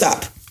 But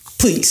stop.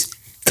 Please.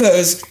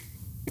 Because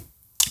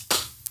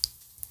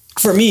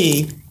for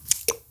me,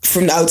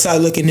 from the outside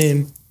looking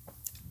in,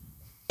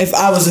 if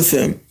I was a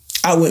femme,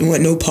 I wouldn't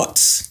want no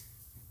parts.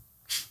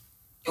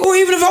 Or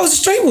even if I was a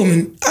straight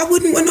woman, I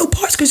wouldn't want no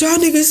parts because y'all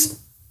niggas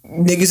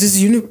is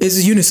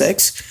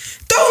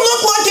unisex. Don't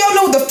look like y'all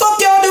know what the fuck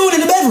y'all doing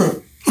in the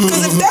bedroom.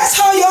 Because if that's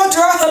how y'all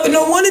dry up,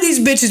 no one of these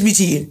bitches be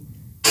cheating.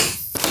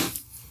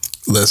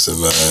 Listen,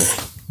 man.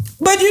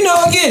 But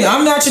again,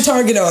 I'm not your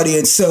target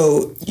audience,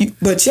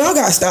 but y'all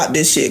gotta stop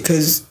this shit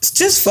because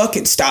just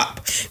fucking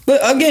stop. But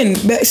again,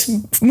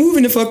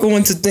 moving the fuck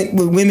on to think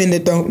with women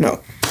that don't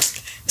know.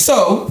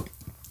 So,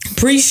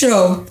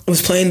 pre-show, I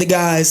was playing the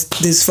guys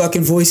this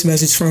fucking voice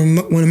message from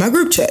one of my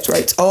group chats,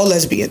 right? It's all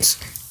lesbians.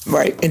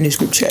 Right, in this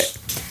group chat.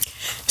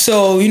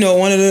 So,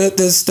 one of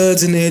the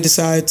studs in there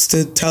decides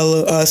to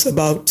tell us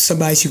about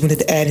somebody she wanted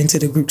to add into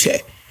the group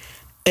chat.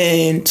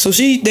 And so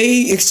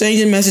they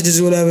exchanging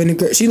messages or whatever,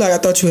 and she like, I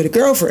thought you had a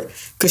girlfriend.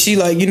 Cause she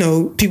like,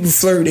 people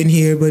flirt in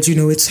here, but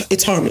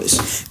it's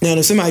harmless. Now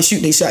if somebody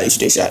shoot, they shot,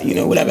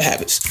 whatever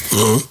happens.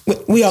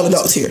 Mm-hmm. We all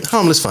adults here.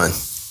 Harmless fun.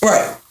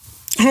 Right.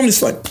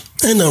 Harmless fun.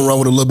 Ain't nothing wrong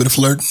with a little bit of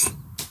flirting.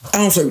 I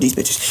don't flirt with these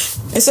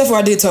bitches. Except for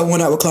I did tell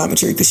one I would climb a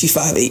tree because she's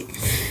 5'8".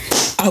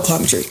 I'll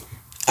climb a tree.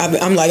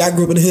 I'm like, I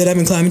grew up in the hood. I've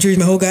been climbing trees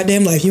my whole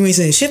goddamn life. You ain't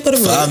saying shit but a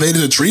 5'8"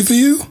 is a tree for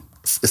you?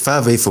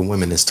 5'8" for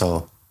women is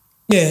tall.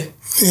 Yeah.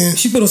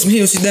 She put on some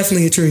heels. She's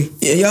definitely a tree.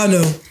 Yeah, y'all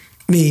know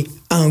me.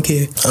 I don't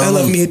care. I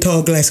love me a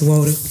tall glass of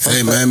water.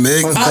 Hey, man,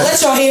 Meg. I'll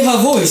let y'all hear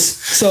her voice.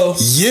 So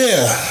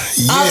yeah.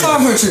 I'll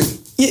climb her tree.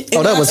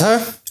 Yeah, that was her?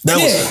 That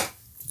was her.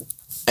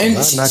 And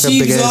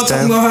she was all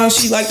talking about how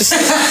she like to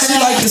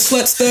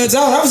slut studs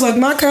out. I was like,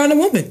 my kind of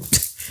woman.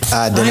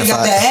 I ain't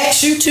got to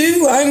ask you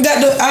to. I ain't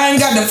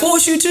got to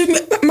force you to.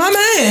 My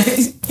man,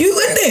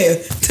 you in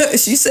there.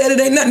 She said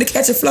it ain't nothing to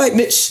catch a flight,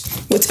 bitch.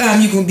 What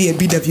time you gonna be at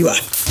BWI?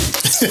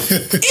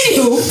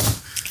 Anywho,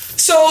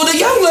 so the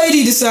young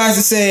lady decides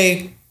to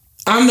say,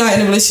 I'm not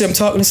in a relationship, I'm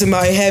talking to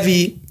somebody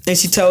heavy, and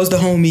she tells the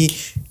homie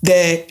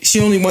that she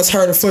only wants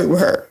her to flirt with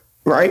her,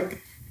 right?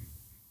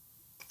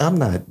 I'm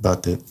not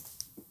about that.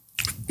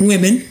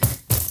 Women,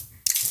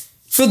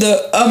 for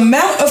the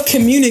amount of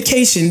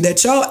communication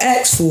that y'all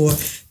ask for,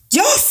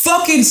 y'all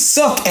fucking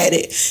suck at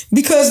it.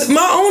 Because one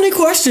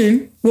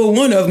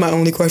of my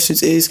only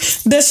questions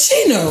is, does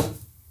she know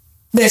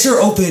that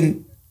you're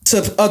open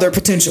to other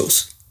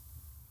potentials?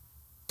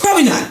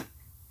 Probably not.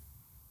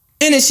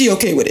 And is she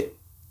okay with it?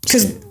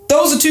 Because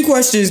those are two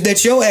questions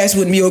that your ass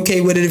wouldn't be okay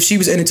with it if she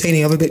was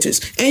entertaining other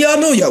bitches. And y'all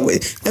know y'all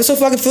would. That's so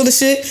fucking full of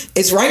shit.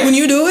 It's right when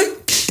you do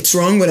it, What's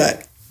wrong with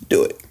that?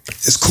 Do it.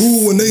 It's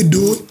cool when they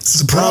do it.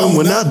 It's a problem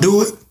when I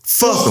do it.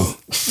 Fuck them.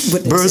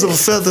 Birds of a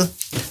feather.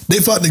 They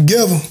fought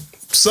together.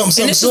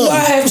 Something. And this is why I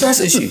have trust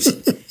issues.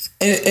 and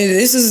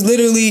this is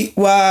literally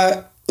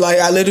why, like,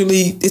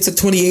 it's a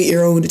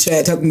 28-year-old in the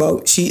chat talking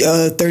about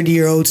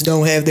 30-year-olds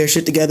don't have their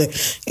shit together.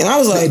 And I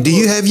was like, do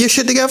you have your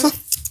shit together?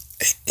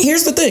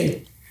 Here's the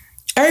thing.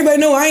 Everybody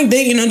know I ain't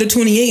dating under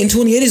 28, and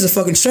 28 is a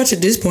fucking stretch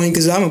at this point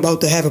because I'm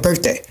about to have a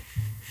birthday.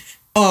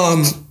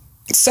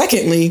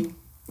 Secondly,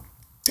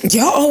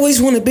 y'all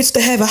always want a bitch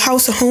to have a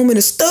house, a home, and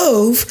a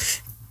stove,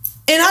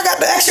 and I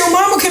got to ask your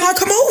mama, can I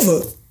come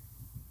over?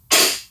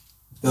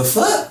 The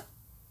fuck?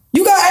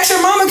 You got to ask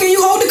your mama, can you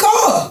hold the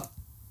car?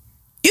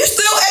 You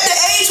still at the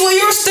age where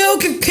you're still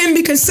can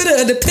be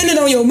considered a dependent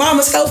on your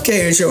mama's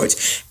healthcare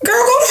insurance. Girl,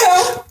 go to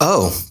hell.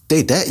 Oh,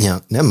 they that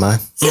young. Never mind.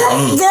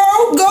 Girl,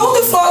 go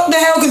the fuck to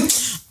hell.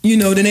 Cause,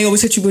 then they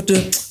always hit you with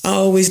I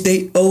always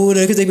date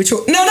older because they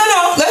mature. No.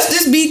 Let's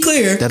just be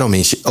clear. That don't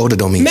mean shit. Older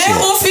don't mean shit.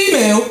 Male or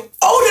female,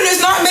 older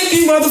does not make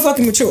you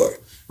motherfucking mature.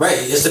 Right.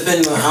 It's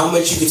depending on how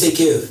much you can take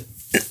care of.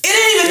 It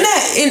ain't even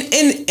that.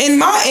 In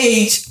my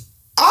age,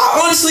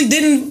 I honestly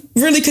didn't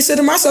really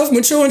consider myself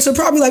mature until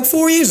probably like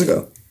 4 years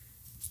ago.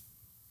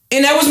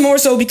 And that was more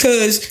so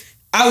because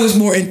I was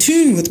more in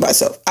tune with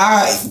myself.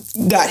 I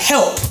got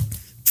help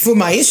for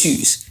my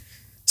issues.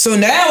 So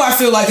now I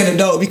feel like an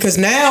adult because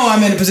now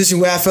I'm in a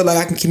position where I feel like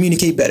I can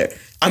communicate better.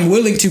 I'm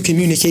willing to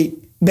communicate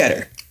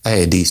better. I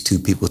had these two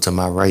people to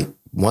my right.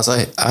 Once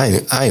I ain't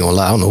gonna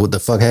lie, I don't know what the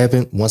fuck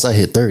happened. Once I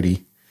hit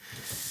 30.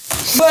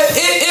 But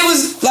it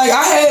was like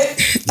I had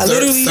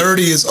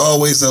 30 is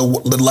always the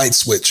light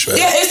switch, right?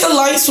 Yeah, it's the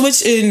light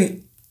switch.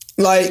 In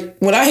like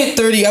when I hit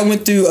 30, I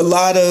went through a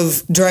lot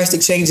of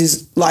drastic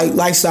changes, like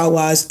lifestyle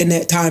wise, in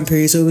that time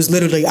period. So it was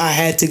literally I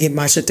had to get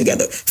my shit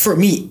together for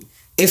me,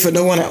 if for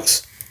no one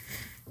else.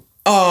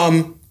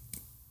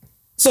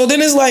 So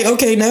then it's like,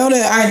 okay, now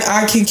that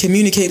I can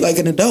communicate like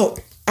an adult,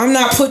 I'm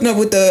not putting up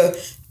with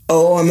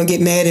I'm gonna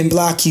get mad and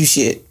block you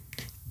shit.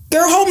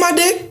 Girl, hold my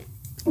dick.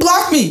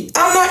 Block me.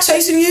 I'm not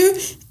chasing you.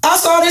 I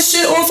saw this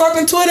shit on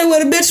fucking Twitter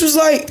where the bitch was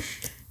like,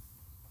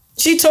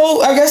 she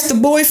told, I guess, the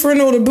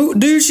boyfriend or the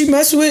dude she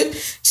messed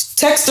with,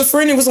 text a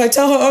friend and was like,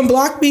 tell her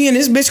unblock me, and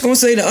this bitch gonna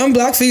say the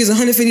unblock fee is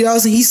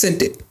 $150 and he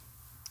sent it.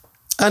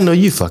 I know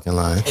you fucking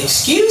lying.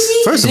 Excuse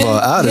me? First of all,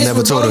 I'd have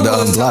never told her to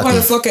unblock me. Tell her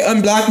to fucking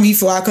unblock me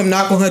before I come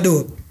knock on her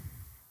door.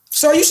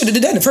 So you should have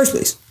did that in the first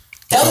place.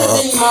 That would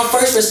have been my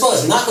first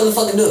response. Knock on the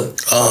fucking door.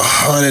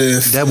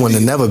 That wouldn't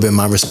have never been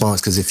my response,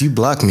 because if you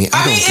block me,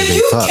 I don't give a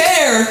fuck. If you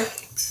care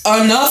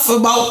enough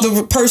about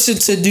the person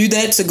to do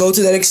that, to go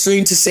to that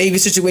extreme to save your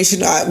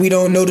situation, we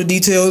don't know the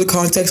detail, the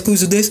context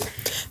clues of this,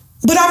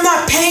 but I'm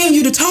not paying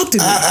you to talk to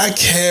me. I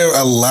care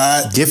a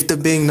lot. Gift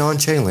of being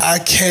nonchalant. I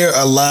care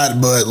a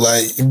lot, but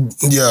like, I'm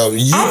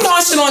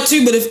nonchalant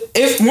too, but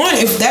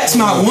if that's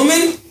my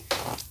woman,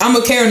 I'm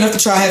gonna care enough to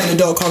try having an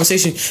adult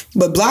conversation,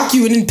 but block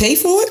you and then pay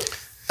for it?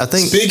 I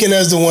think, speaking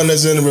as the one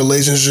that's in a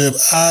relationship,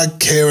 I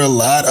care a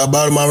lot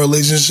about my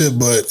relationship,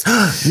 but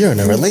you're in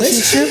a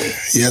relationship?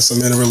 Yes,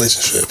 I'm in a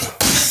relationship.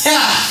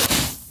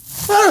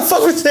 Why the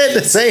fuck was that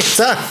at the same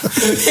time?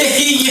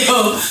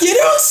 Yo, you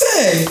don't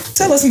say.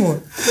 Tell us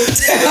more.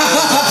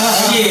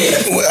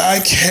 Yeah. Well, I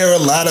care a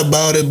lot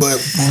about it, but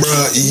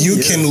bruh, you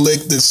can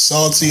lick the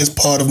saltiest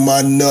part of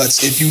my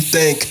nuts if you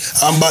think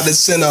I'm about to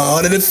send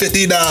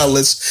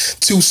 $150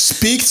 to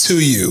speak to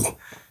you.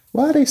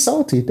 Why are they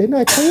salty? They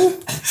not clean?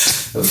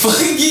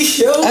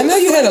 I know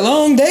you had a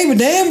long day, but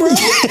damn, bro.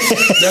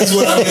 That's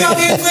what I mean.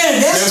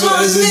 That's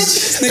what it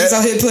is. Niggas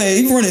out here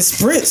playing. You running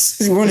sprints.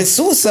 You running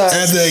suicide.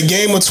 After a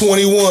game of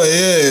 21,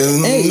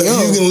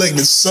 you can lick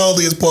the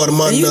saltiest part of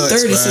my nuts, you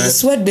 30, man. so the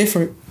sweat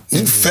different.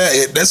 You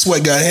fat. That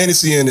sweat got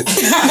Hennessy in it.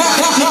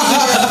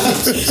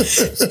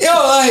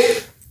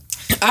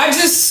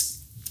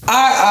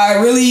 I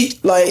really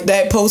like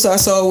that post I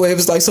saw where it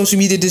was like social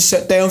media just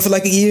shut down for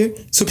like a year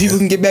so people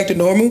can get back to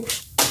normal.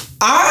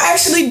 I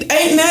actually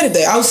ain't mad at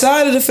that.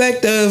 Outside of the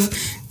fact of,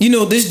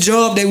 this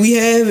job that we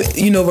have,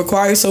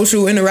 requires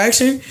social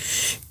interaction.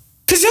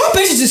 Cause y'all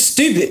bitches is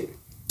stupid.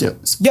 Yep.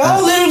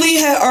 Y'all literally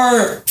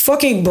are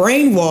fucking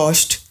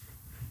brainwashed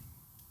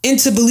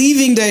into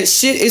believing that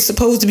shit is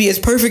supposed to be as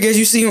perfect as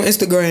you see on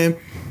Instagram.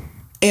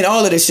 And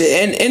all of this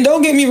shit. And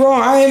don't get me wrong,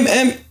 I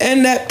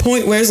am that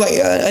point where it's like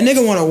a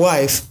nigga want a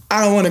wife.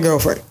 I don't want a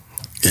girlfriend.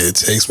 It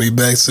takes me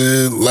back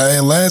to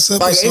last episode.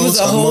 Like, it was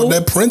talking about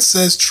that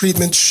princess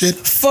treatment shit.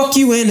 Fuck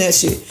you in that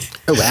shit.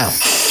 Oh, wow.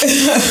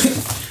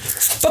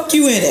 Fuck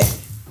you in it.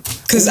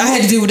 Because I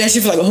had to deal with that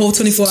shit for like a whole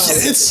 24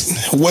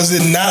 hours. Was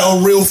it not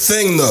a real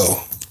thing,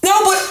 though? No,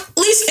 but at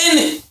least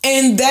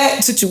in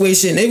that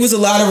situation, it was a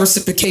lot of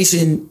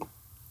reciprocation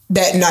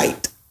that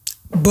night.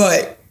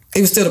 But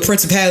it was still the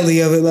principality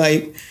of it,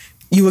 like,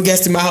 you a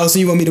guest in my house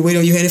and you want me to wait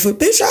on you hand and foot.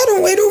 Bitch, I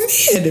don't wait on me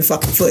hand and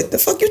fucking foot. The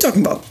fuck you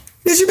talking about?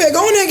 Bitch, you better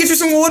go in there and get you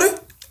some water.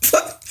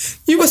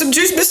 You want some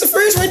juice, Mr.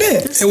 Fridge, right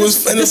there. It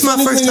was. And It's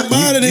my first time.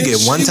 You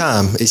get one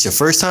time. It's your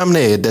first time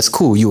there. That's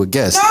cool. You a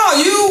guest. No,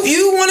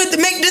 you wanted to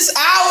make this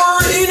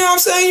hour. You know what I'm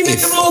saying? You make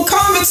them little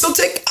comments. So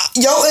take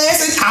your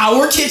ass in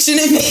our kitchen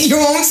and make your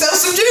own self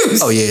some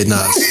juice. Oh yeah,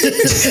 nah.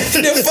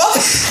 The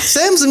fuck?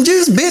 Sam some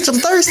juice, bitch. I'm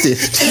thirsty.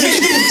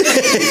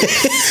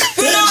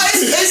 But no,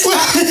 it's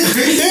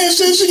Damn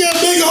shit, she got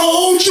big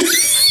hole.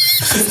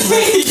 it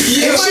might be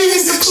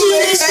some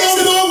Kool-Aid.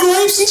 Started on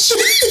grapes and shit.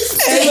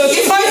 Hey, look,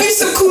 it might be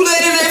some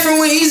Kool-Aid in there from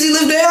when Easy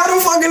lived there. I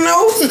don't fucking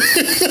know.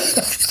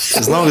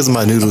 As long as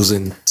my noodles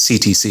and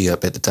CTC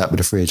up at the top of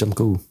the fridge, I'm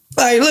cool.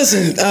 Like,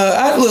 listen,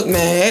 look,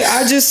 man,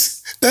 I just.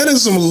 That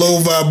is some low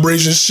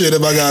vibration shit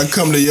if I gotta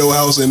come to your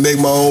house and make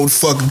my own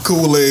fucking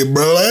Kool-Aid,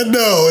 bro. I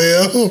know,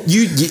 yeah.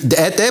 You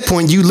at that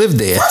point, you live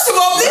there. First of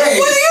all, when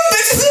you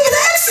bitches even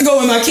ask to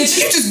go in my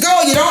kitchen, you just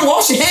go. You don't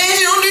wash your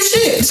hands. You don't do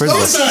shit. First of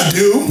all, I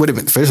do. wait a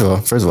minute. First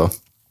of all,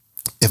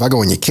 if I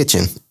go in your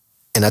kitchen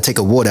and I take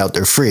a water out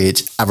their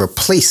fridge, I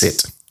replace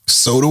it.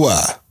 So do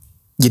I.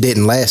 You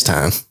didn't last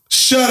time.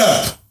 Shut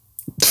up.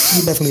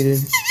 You definitely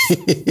did.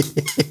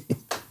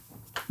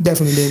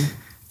 Definitely did.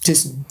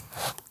 Just.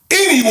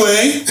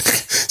 Anyway,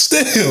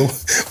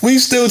 we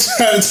still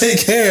trying to take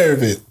care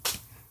of it.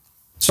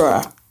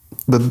 Try.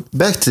 But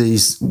back to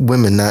these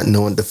women not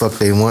knowing what the fuck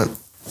they want.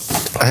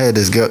 I had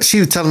this girl. She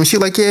was telling me,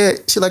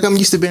 I'm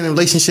used to being in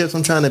relationships.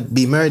 I'm trying to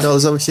be married, all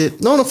this other shit.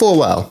 Known her for a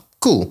while.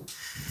 Cool.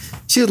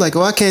 She was like,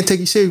 I can't take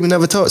you serious. We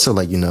never talked. So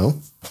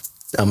I'm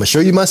gonna show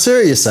you my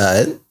serious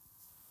side.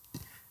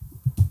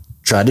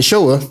 Tried to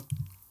show her.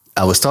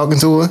 I was talking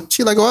to her.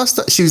 She was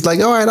like,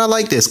 all right, I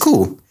like this.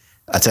 Cool.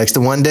 I texted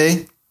her one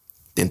day.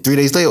 Then 3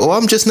 days later,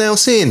 I'm just now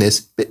seeing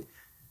this.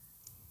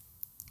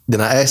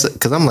 Then I asked her,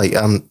 because I'm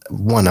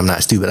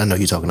not stupid. I know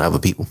you're talking to other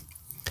people.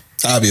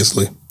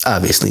 Obviously.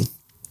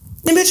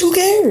 Then bitch, who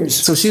cares?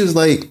 So she was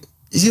like,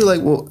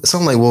 well,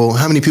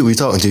 how many people are you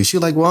talking to? She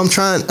was like, well, I'm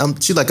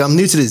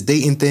new to this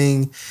dating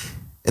thing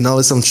and all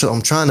this. I'm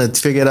trying to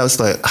figure it out. It's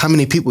like, how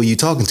many people are you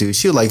talking to?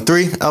 She was like,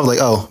 3. I was like,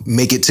 oh,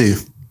 make it 2.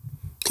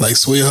 Like,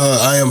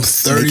 sweetheart, I am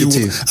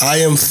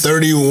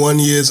 31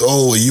 years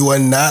old. You are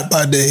not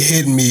about to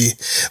hit me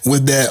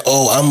with that,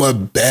 I'm a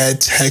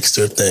bad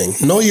texter thing.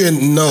 No,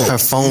 her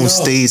phone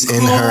stays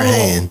in her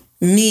hand.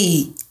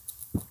 Me.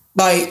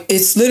 Like,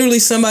 it's literally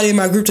somebody in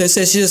my group that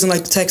says she doesn't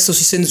like to text, so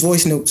she sends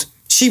voice notes.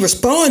 She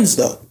responds,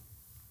 though.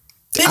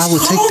 Bitch, I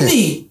would call take that.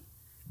 me.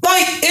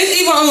 Like, it's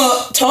either I'm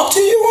going to talk to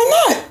you or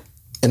not.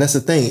 And that's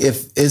the thing.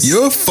 If it's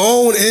your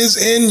phone is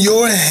in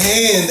your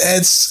hand,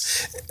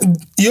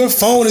 your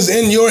phone is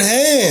in your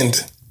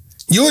hand.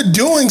 You're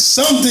doing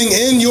something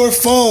in your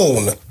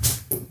phone.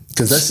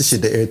 Because that's the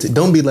shit that irritates.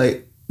 Don't be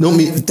like,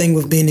 The thing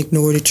with being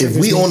ignored. If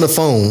we on the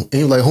phone and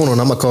you're like, hold on,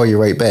 I'm gonna call you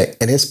right back,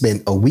 and it's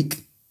been a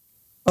week.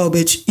 Oh,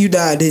 bitch, you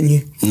died, didn't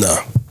you?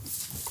 No.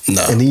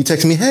 And then you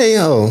text me, hey,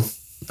 I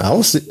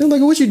was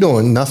like, what you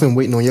doing? Nothing.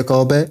 Waiting on your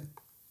call back.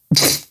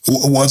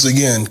 Once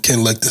again,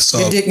 can lick the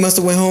salt. Your dick must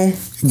have went home.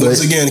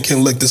 Once again,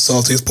 can lick the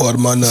saltiest part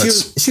of my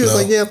nuts. She was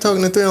like, yeah, I'm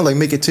talking to 3. I'm like,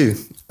 make it 2.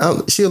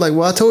 She was like,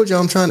 well, I told you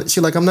I'm trying to. She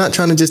like, I'm not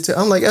trying to just.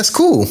 I'm like, that's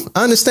cool.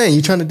 I understand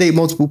you're trying to date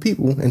multiple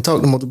people and talk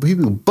to multiple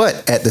people,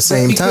 but at the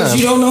same time,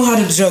 you don't know how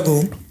to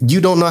juggle.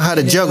 You don't know how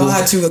to juggle. Know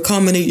how to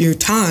accommodate your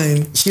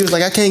time. She was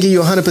like, I can't give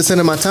you 100%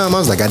 of my time. I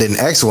was like, I didn't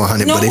ask for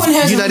 100, but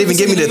if you're not even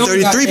giving me the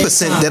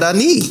 33% that I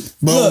need.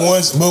 But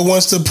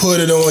once to put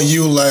it on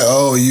you, like,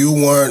 oh, you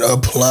weren't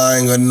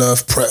applying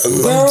enough pressure.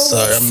 I'm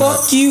sorry,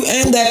 fuck you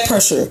and that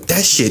pressure.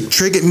 That shit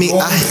triggered me.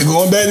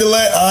 Going back to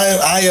that,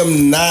 I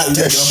am not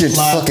that shit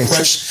fucking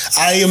pressure.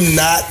 I am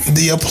not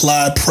the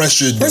applied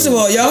pressure dude. First of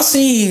all, y'all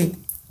seen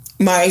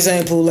my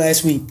example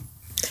last week.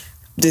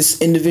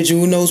 This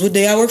individual knows what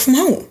day I work from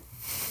home.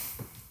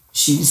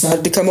 She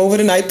decided to come over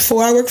the night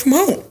before I work from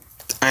home.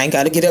 I ain't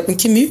got to get up and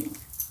commute.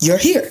 You're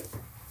here.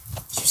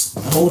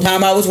 The whole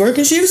time I was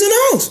working, she was in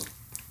the house.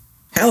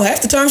 Hell,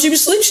 half the time she was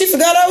asleep, she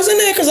forgot I was in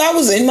there because I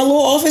was in my little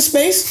office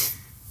space.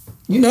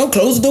 You know,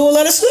 close the door,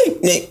 let her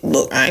sleep. Nick,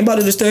 look, I ain't about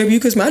to disturb you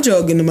because my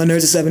job getting to my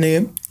nerves at 7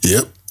 a.m.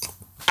 Yep.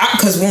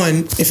 Because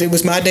one, if it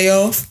was my day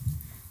off,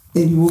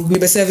 and you woke me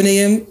up at 7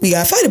 a.m., we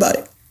got to fight about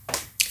it.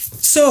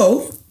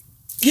 So,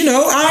 you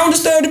know, I don't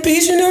disturb the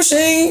peace, you know, she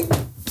ain't,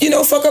 you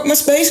know, fuck up my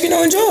space, you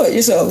know, enjoy it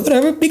yourself,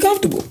 whatever, be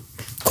comfortable.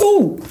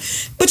 Cool.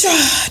 But y'all,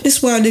 this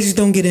is why niggas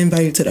don't get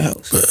invited to the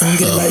house. Don't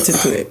get invited to the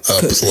crib.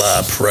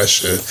 Apply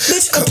pressure.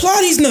 Bitch, apply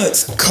these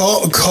nuts.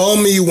 Call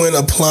me when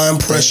applying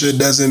pressure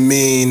doesn't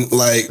mean,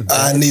 like,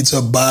 I need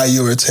to buy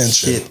your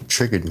attention. Shit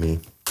triggered me.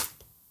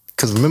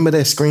 Because remember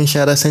that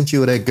screenshot I sent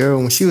you of that girl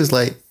when she was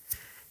like,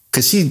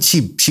 because she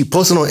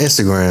posted on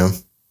Instagram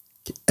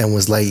and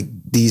was like,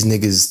 these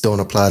niggas don't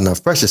apply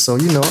enough pressure. So,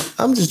 you know,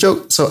 I'm just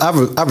joking. So I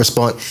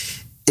respond,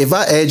 if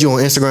I add you on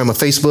Instagram or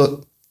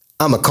Facebook,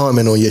 I'm a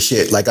comment on your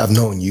shit like I've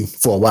known you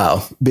for a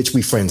while. Bitch,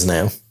 we friends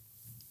now.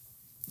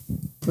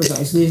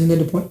 Precisely, isn't that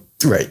the point?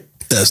 Right.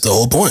 That's the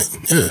whole point.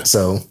 Yeah.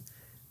 So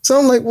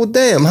I'm like, well,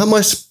 damn, how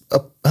much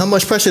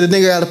pressure the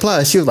nigga got to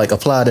apply? She was like,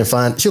 applied and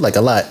find. She was like,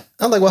 a lot.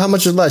 I'm like, well, how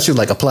much is a lot? She was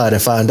like, applied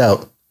and find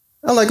out.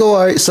 I'm like, oh,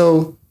 all right.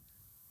 So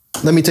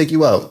let me take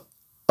you out.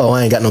 Oh,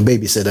 I ain't got no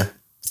babysitter.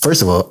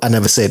 First of all, I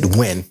never said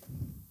when.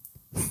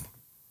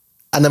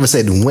 I never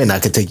said when I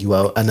could take you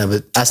out.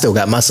 I still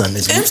got my son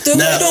this week. I'm still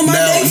waiting on my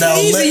day for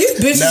easy. You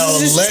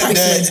bitches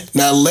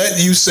let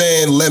you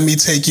saying let me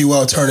take you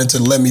out turn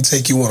into let me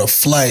take you on a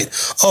flight.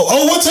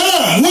 Oh, what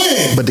time?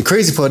 When? But the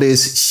crazy part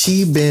is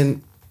we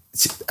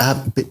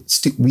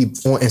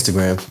on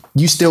Instagram.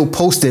 You still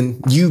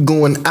posting you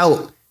going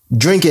out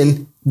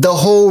drinking the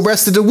whole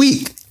rest of the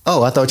week.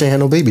 Oh, I thought you ain't had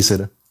no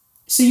babysitter.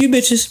 See you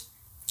bitches.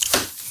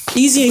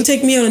 Easy ain't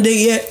take me on a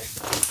date yet.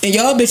 And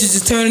y'all bitches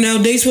is turning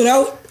out dates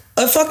without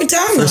a fucking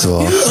timeline. First of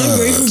all, you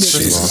ungrateful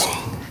bitches.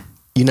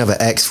 You never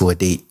asked for a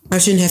date. I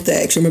shouldn't have to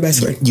ask. You're my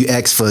best friend. You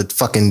asked for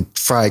fucking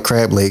fried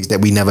crab legs that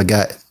we never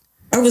got.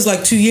 I was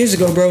like 2 years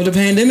ago, bro. The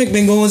pandemic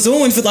been going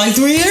on for like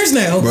 3 years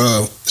now.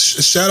 Bro,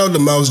 shout out to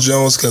Mouse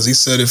Jones because he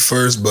said it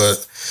first,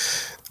 but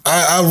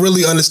I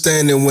really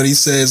understand him when he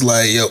says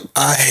like, yo,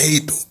 I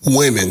hate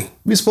women.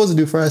 We're supposed to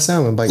do fried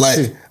salmon bites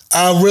too.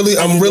 I'm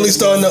really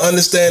starting to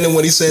understand him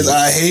when he says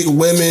I hate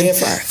women.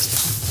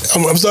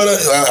 I'm starting.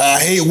 I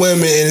hate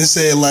women, and it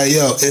said like,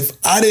 yo, if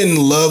I didn't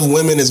love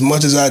women as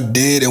much as I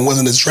did and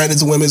wasn't attracted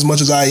to women as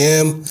much as I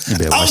am,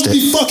 I would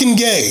be fucking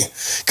gay.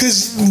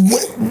 Cause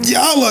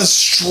y'all are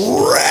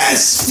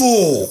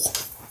stressful.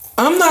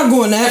 I'm not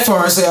going that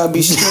far and say I'll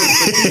be straight.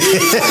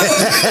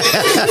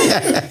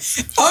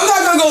 I'm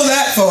not gonna go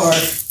that far,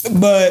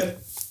 but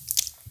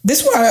this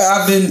is why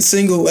I've been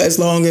single as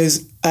long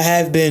as I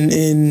have been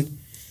in.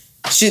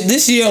 Shit,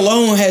 this year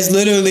alone has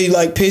literally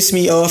like pissed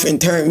me off and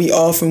turned me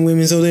off from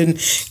women. So then,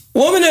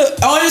 woman,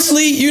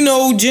 honestly,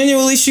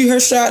 genuinely shoot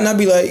her shot, and I'd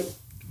be like,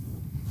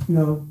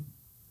 no.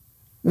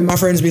 And my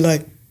friends be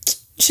like,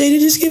 Shady,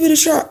 just give it a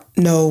shot.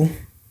 No.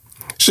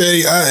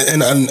 Shady,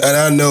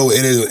 I know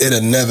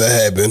it'll never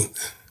happen,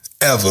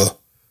 ever.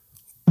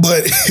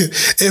 But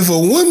if a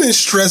woman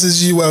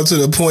stresses you out to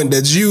the point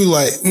that you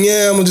like,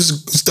 yeah, I'm gonna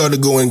just start to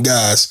go in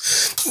guys,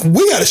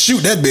 we gotta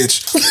shoot that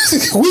bitch.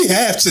 We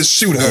have to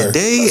shoot her.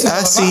 We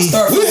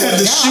have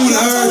to shoot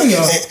her.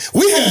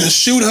 We have to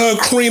shoot her,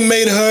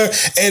 cremate her,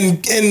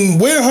 and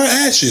wear her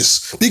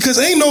ashes because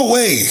ain't no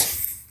way.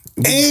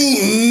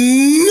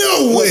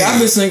 I've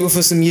been single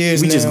for some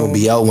years now. We just gonna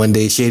be out one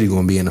day. Shady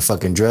gonna be in a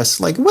fucking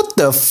dress. Like, what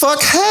the fuck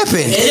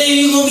happened? It ain't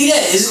even gonna be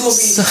that. It's gonna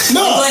be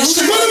no.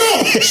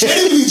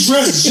 Shady be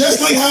dressed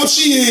just like how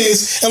she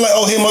is, and like,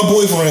 oh, here my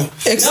boyfriend.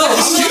 I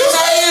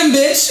am,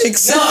 bitch.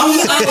 Except I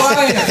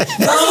am.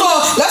 First of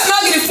all, let's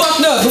not get it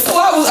fucked up.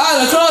 Before I was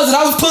out of the closet,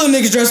 I was pulling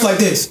niggas dressed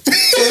like this.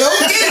 So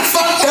don't get it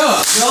fucked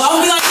up. Yo,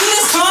 I'm be like, look at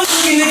this common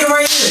looking nigga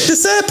right here. The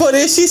sad part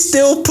is she's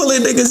still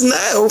pulling niggas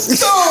now.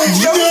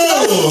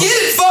 Don't get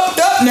it fucked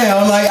up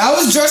now. Like, I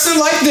was dressing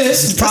like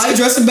this. Probably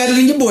dressing better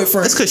than your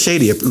boyfriend. That's because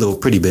Shady a little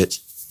pretty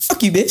bitch.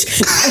 Fuck you, bitch.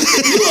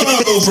 You are a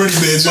little pretty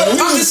bitch.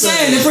 I'm just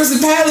saying, the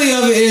principality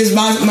of it is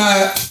my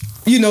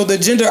the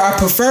gender I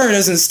prefer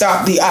doesn't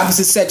stop the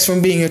opposite sex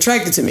from being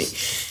attracted to me.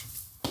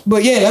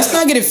 But yeah, let's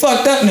not get it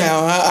fucked up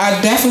now. I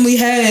definitely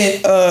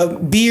had a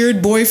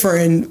beard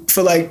boyfriend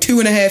for like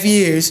 2.5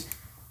 years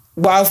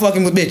while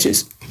fucking with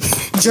bitches.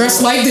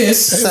 Dressed like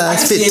this.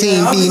 Size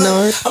 15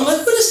 B-Nard. I'm like,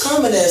 who this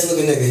common ass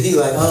looking nigga? He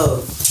like, oh.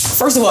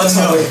 First of all,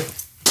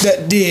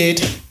 that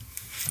did.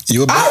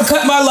 I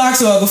cut my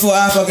locks off before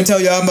I fucking tell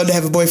y'all I'm about to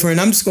have a boyfriend.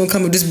 I'm just gonna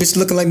come with this bitch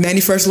looking like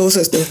 91st little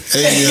sister.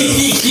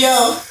 Hey,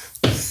 yo.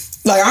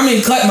 Like,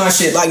 cut my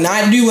shit. Like,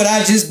 not do what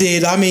I just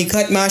did.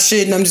 Cut my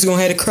shit, and I'm just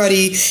gonna have a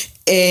cruddy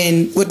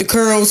and with the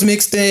curls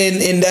mixed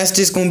in, and that's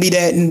just gonna be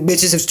that. And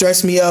bitches have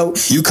stressed me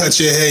out. You cut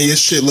your hair, your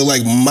shit look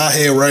like my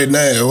hair right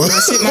now. My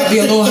shit might be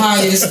a little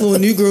higher. It's a little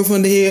new growth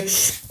under here.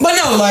 But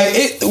no,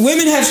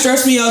 women have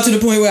stressed me out to the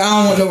point where I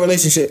don't want no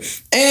relationship.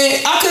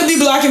 And I could be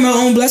blocking my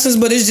own blessings,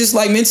 but it's just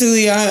like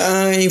mentally,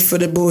 I ain't for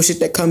the bullshit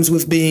that comes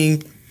with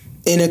being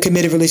in a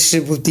committed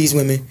relationship with these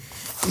women.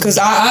 Cause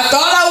I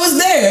thought I was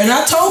there, and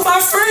I told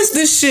my friends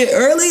this shit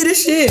early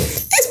this year.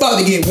 It's about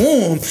to get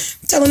warm.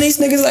 I'm telling these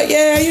niggas like,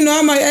 yeah,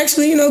 I might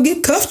actually,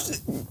 get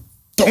cuffed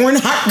during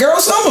hot girl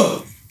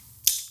summer.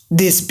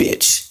 This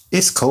bitch.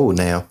 It's cold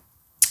now.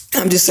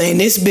 I'm just saying,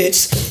 this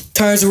bitch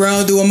turns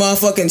around, do a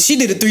motherfucking. She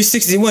did a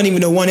 360. It wasn't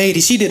even a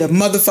 180. She did a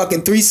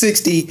motherfucking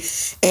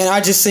 360, and I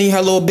just seen her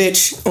little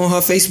bitch on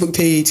her Facebook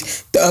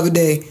page the other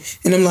day,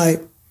 and I'm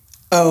like,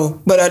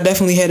 oh, but I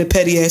definitely had a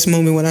petty ass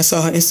moment when I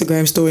saw her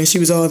Instagram story and she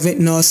was all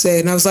venting all sad,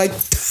 and I was like,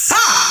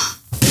 ha!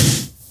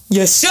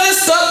 You should have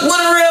stuck with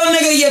a real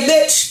nigga, you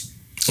bitch.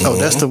 Oh,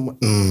 that's the one.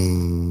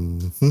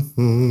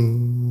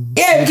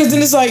 Yeah, because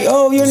then it's like,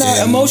 oh, you're not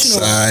emotional.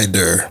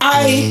 Insider.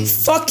 I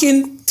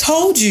fucking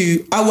told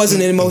you I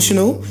wasn't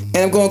emotional, and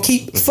I'm gonna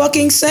keep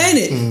fucking saying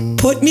it.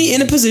 Put me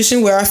in a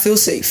position where I feel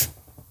safe.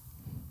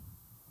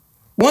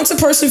 Once a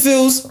person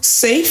feels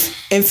safe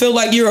and feel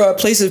like you're a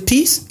place of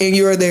peace and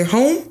you're their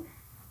home,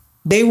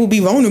 they will be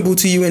vulnerable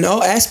to you in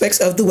all aspects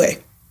of the way.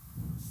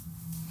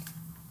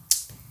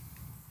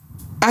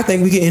 I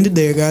think we can end it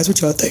there, guys. What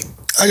y'all think?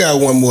 I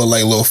got one more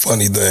little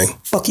funny thing.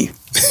 Fuck you.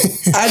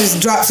 I just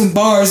dropped some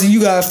bars and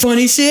you got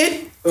funny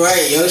shit?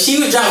 Right, yo. She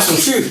would drop some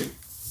truth.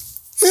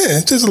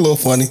 Yeah, just a little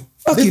funny.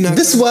 Fuck you, not.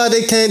 This is why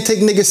they can't take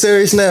niggas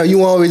serious now.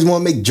 You always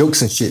want to make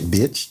jokes and shit,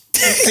 bitch.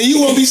 And you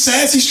want to be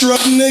sassy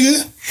strutting,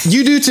 nigga?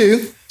 You do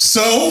too.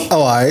 So? Oh,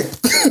 all right.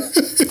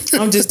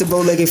 I'm just the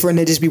bow-legged friend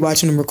that just be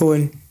watching them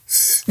recording.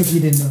 If you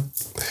didn't know.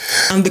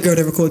 I'm the girl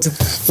that records them.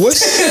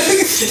 What's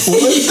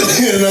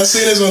and I see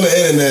this on the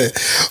internet.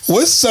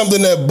 What's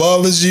something that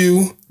bothers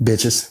you?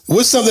 Bitches.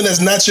 What's something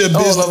that's not your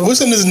business? What's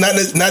something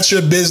that's not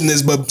your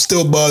business but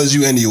still bothers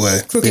you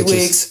anyway? Crooked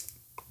wigs.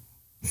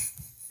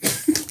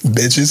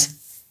 Bitches.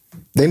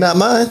 They not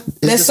mine.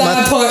 That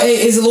side part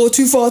is a little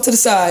too far to the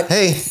side.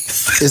 Hey,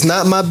 it's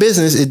not my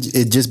business.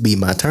 It just be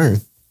my turn.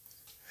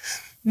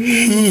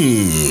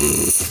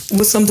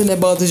 What's something that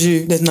bothers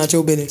you that's not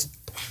your business?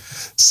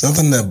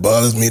 Something that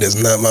bothers me that's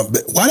not my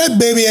business. Why that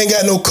baby ain't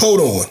got no coat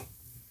on?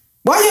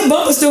 Why your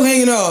bumper still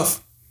hanging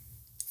off?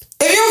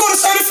 If you don't go to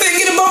Certifit and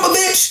get a bumper,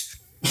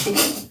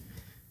 bitch.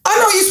 I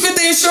know you spent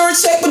the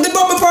insurance check, but the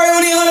bumper probably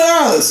only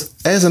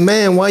 $100. As a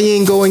man, why you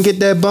ain't go and get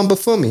that bumper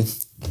for me?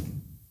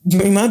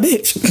 You ain't my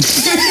bitch.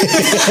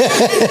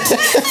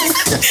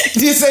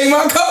 This ain't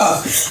my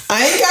car.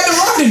 I ain't got to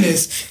ride in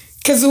this.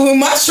 Cause when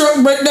my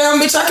truck break down,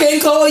 bitch, I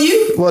can't call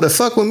you. Well, the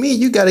fuck with me,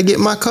 you gotta get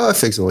my car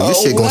fixed. Or your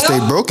shit gonna stay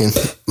broken.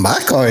 My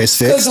car is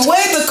fixed. Cause the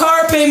way the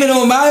car payment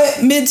on my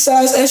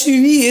mid-size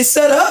SUV is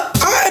set up,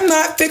 I am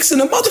not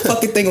fixing a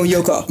motherfucking thing on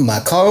your car.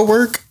 My car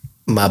work,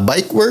 my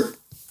bike work.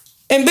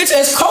 And bitch,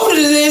 as cold as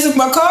it is, if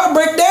my car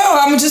break down,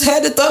 I'ma just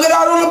had to thug it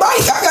out on the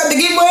bike. I got to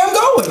get where I'm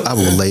going. I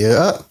will lay it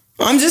up.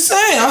 I'm just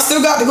saying, I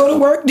still got to go to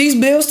work. These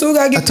bills still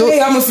got to get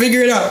paid. I'ma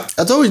figure it out.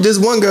 I told you this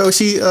one girl,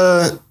 she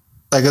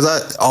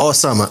all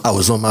summer I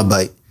was on my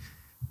bike.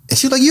 And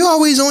she like, you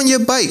always on your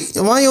bike.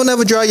 Why you don't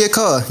ever drive your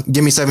car?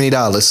 Give me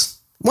 $70.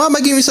 Why am I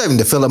giving you $70?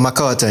 To fill up my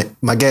car tank,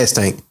 my gas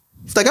tank.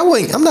 It's like,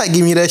 I'm not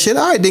giving you that shit.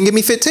 All right, then give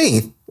me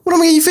 $15. What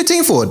am I giving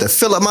you $15 for? To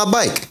fill up my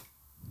bike.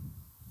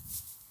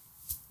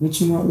 But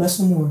you want less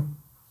or more?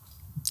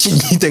 You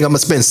think I'm gonna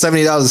spend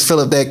 $70 to fill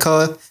up that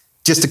car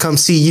just to come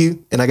see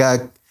you? And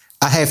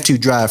I have to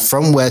drive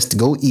from west to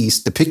go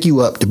east to pick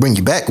you up to bring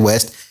you back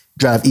west,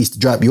 drive east to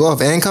drop you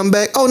off and come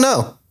back? Oh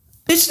no.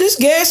 Bitch, this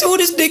gas or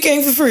this dick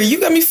ain't for free. You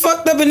got me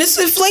fucked up in this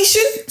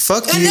inflation?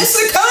 Fuck you. In this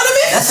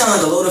economy? That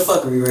sounds like a load of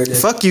fuckery right there.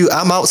 Fuck you.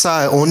 I'm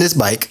outside on this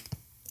bike.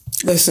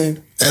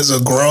 Listen. As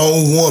a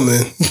grown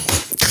woman.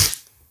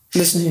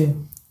 Listen here.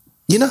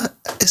 You know,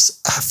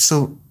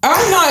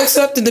 I'm not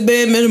accepting the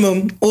bare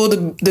minimum or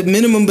the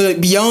minimum but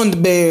beyond the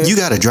bare. You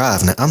gotta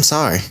drive now. I'm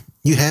sorry.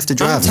 You have to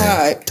drive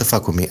now to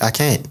fuck with me. I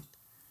can't.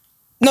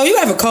 No, you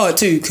have a car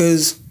too,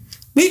 because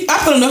I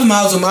put enough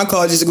miles on my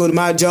car just to go to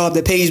my job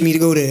that pays me to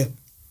go there.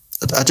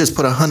 I just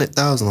put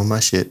 100,000 on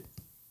my shit.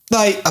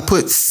 Like I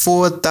put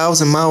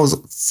 4,000 miles,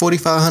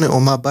 4,500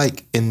 on my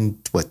bike in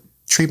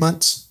 3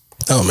 months?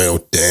 That don't make no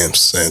damn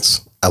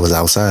sense. I was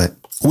outside.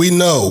 We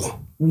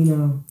know.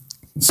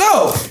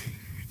 So,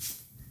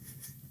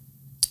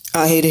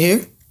 I hate it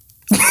here.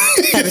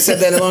 Haven't said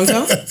that in a long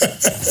time.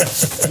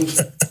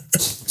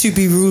 To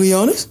be rudely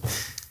honest.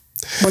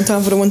 One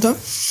time for the one time.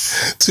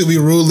 To be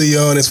rudely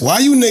honest, why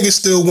you niggas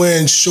still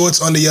wearing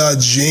shorts under y'all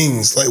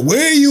jeans? Like,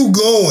 where are you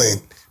going?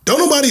 Don't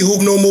nobody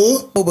hoop no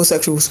more.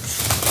 Homosexuals.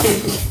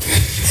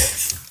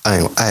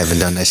 I haven't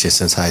done that shit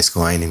since high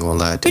school. I ain't even gonna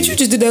lie to you. Bitch, you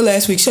just did that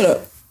last week. Shut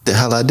up. The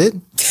hell I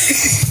did?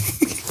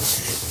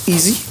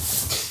 Easy.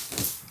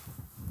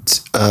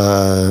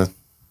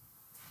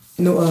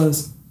 No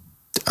us.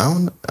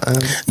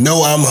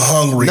 No, I'm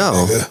hungry.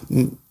 No,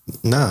 nigga.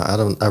 nah, I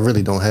don't. I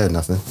really don't have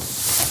nothing.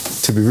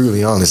 To be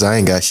really honest, I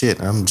ain't got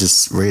shit. I'm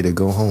just ready to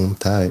go home,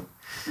 tired.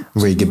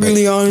 I'm ready to get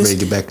really back. Honest, ready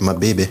to get back to my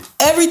baby.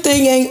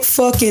 Everything ain't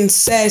fucking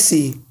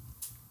sassy.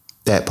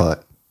 That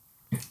part.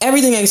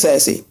 Everything ain't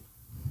sassy,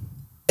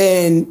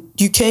 and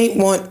you can't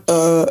want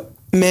a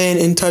man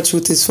in touch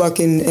with his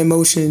fucking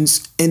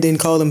emotions and then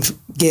call him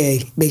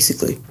gay,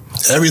 basically.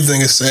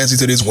 Everything is sassy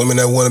to these women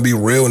that want to be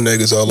real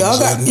niggas all of a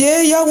sudden.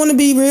 Y'all want to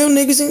be real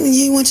niggas and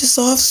you want your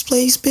soft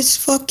place, bitch.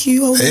 Fuck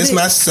you. It's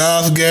my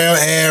soft girl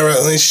era.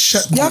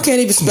 Y'all can't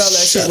even spell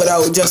that shit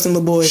without Justin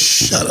LeBoy.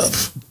 Shut up.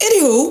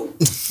 Anywho,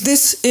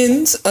 this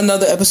ends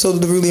another episode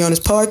of the Really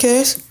Honest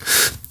Podcast.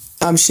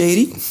 I'm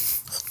Shady.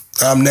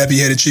 I'm Nappy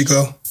Headed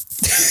Chico.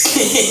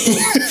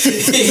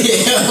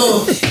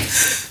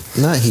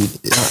 Not he.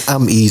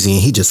 I'm easy,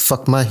 and he just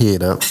fucked my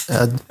head up.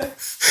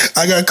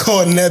 I got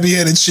caught Nappy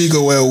Headed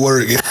Chico at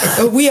work.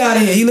 We out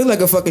of here. He look like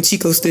a fucking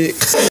Chico stick.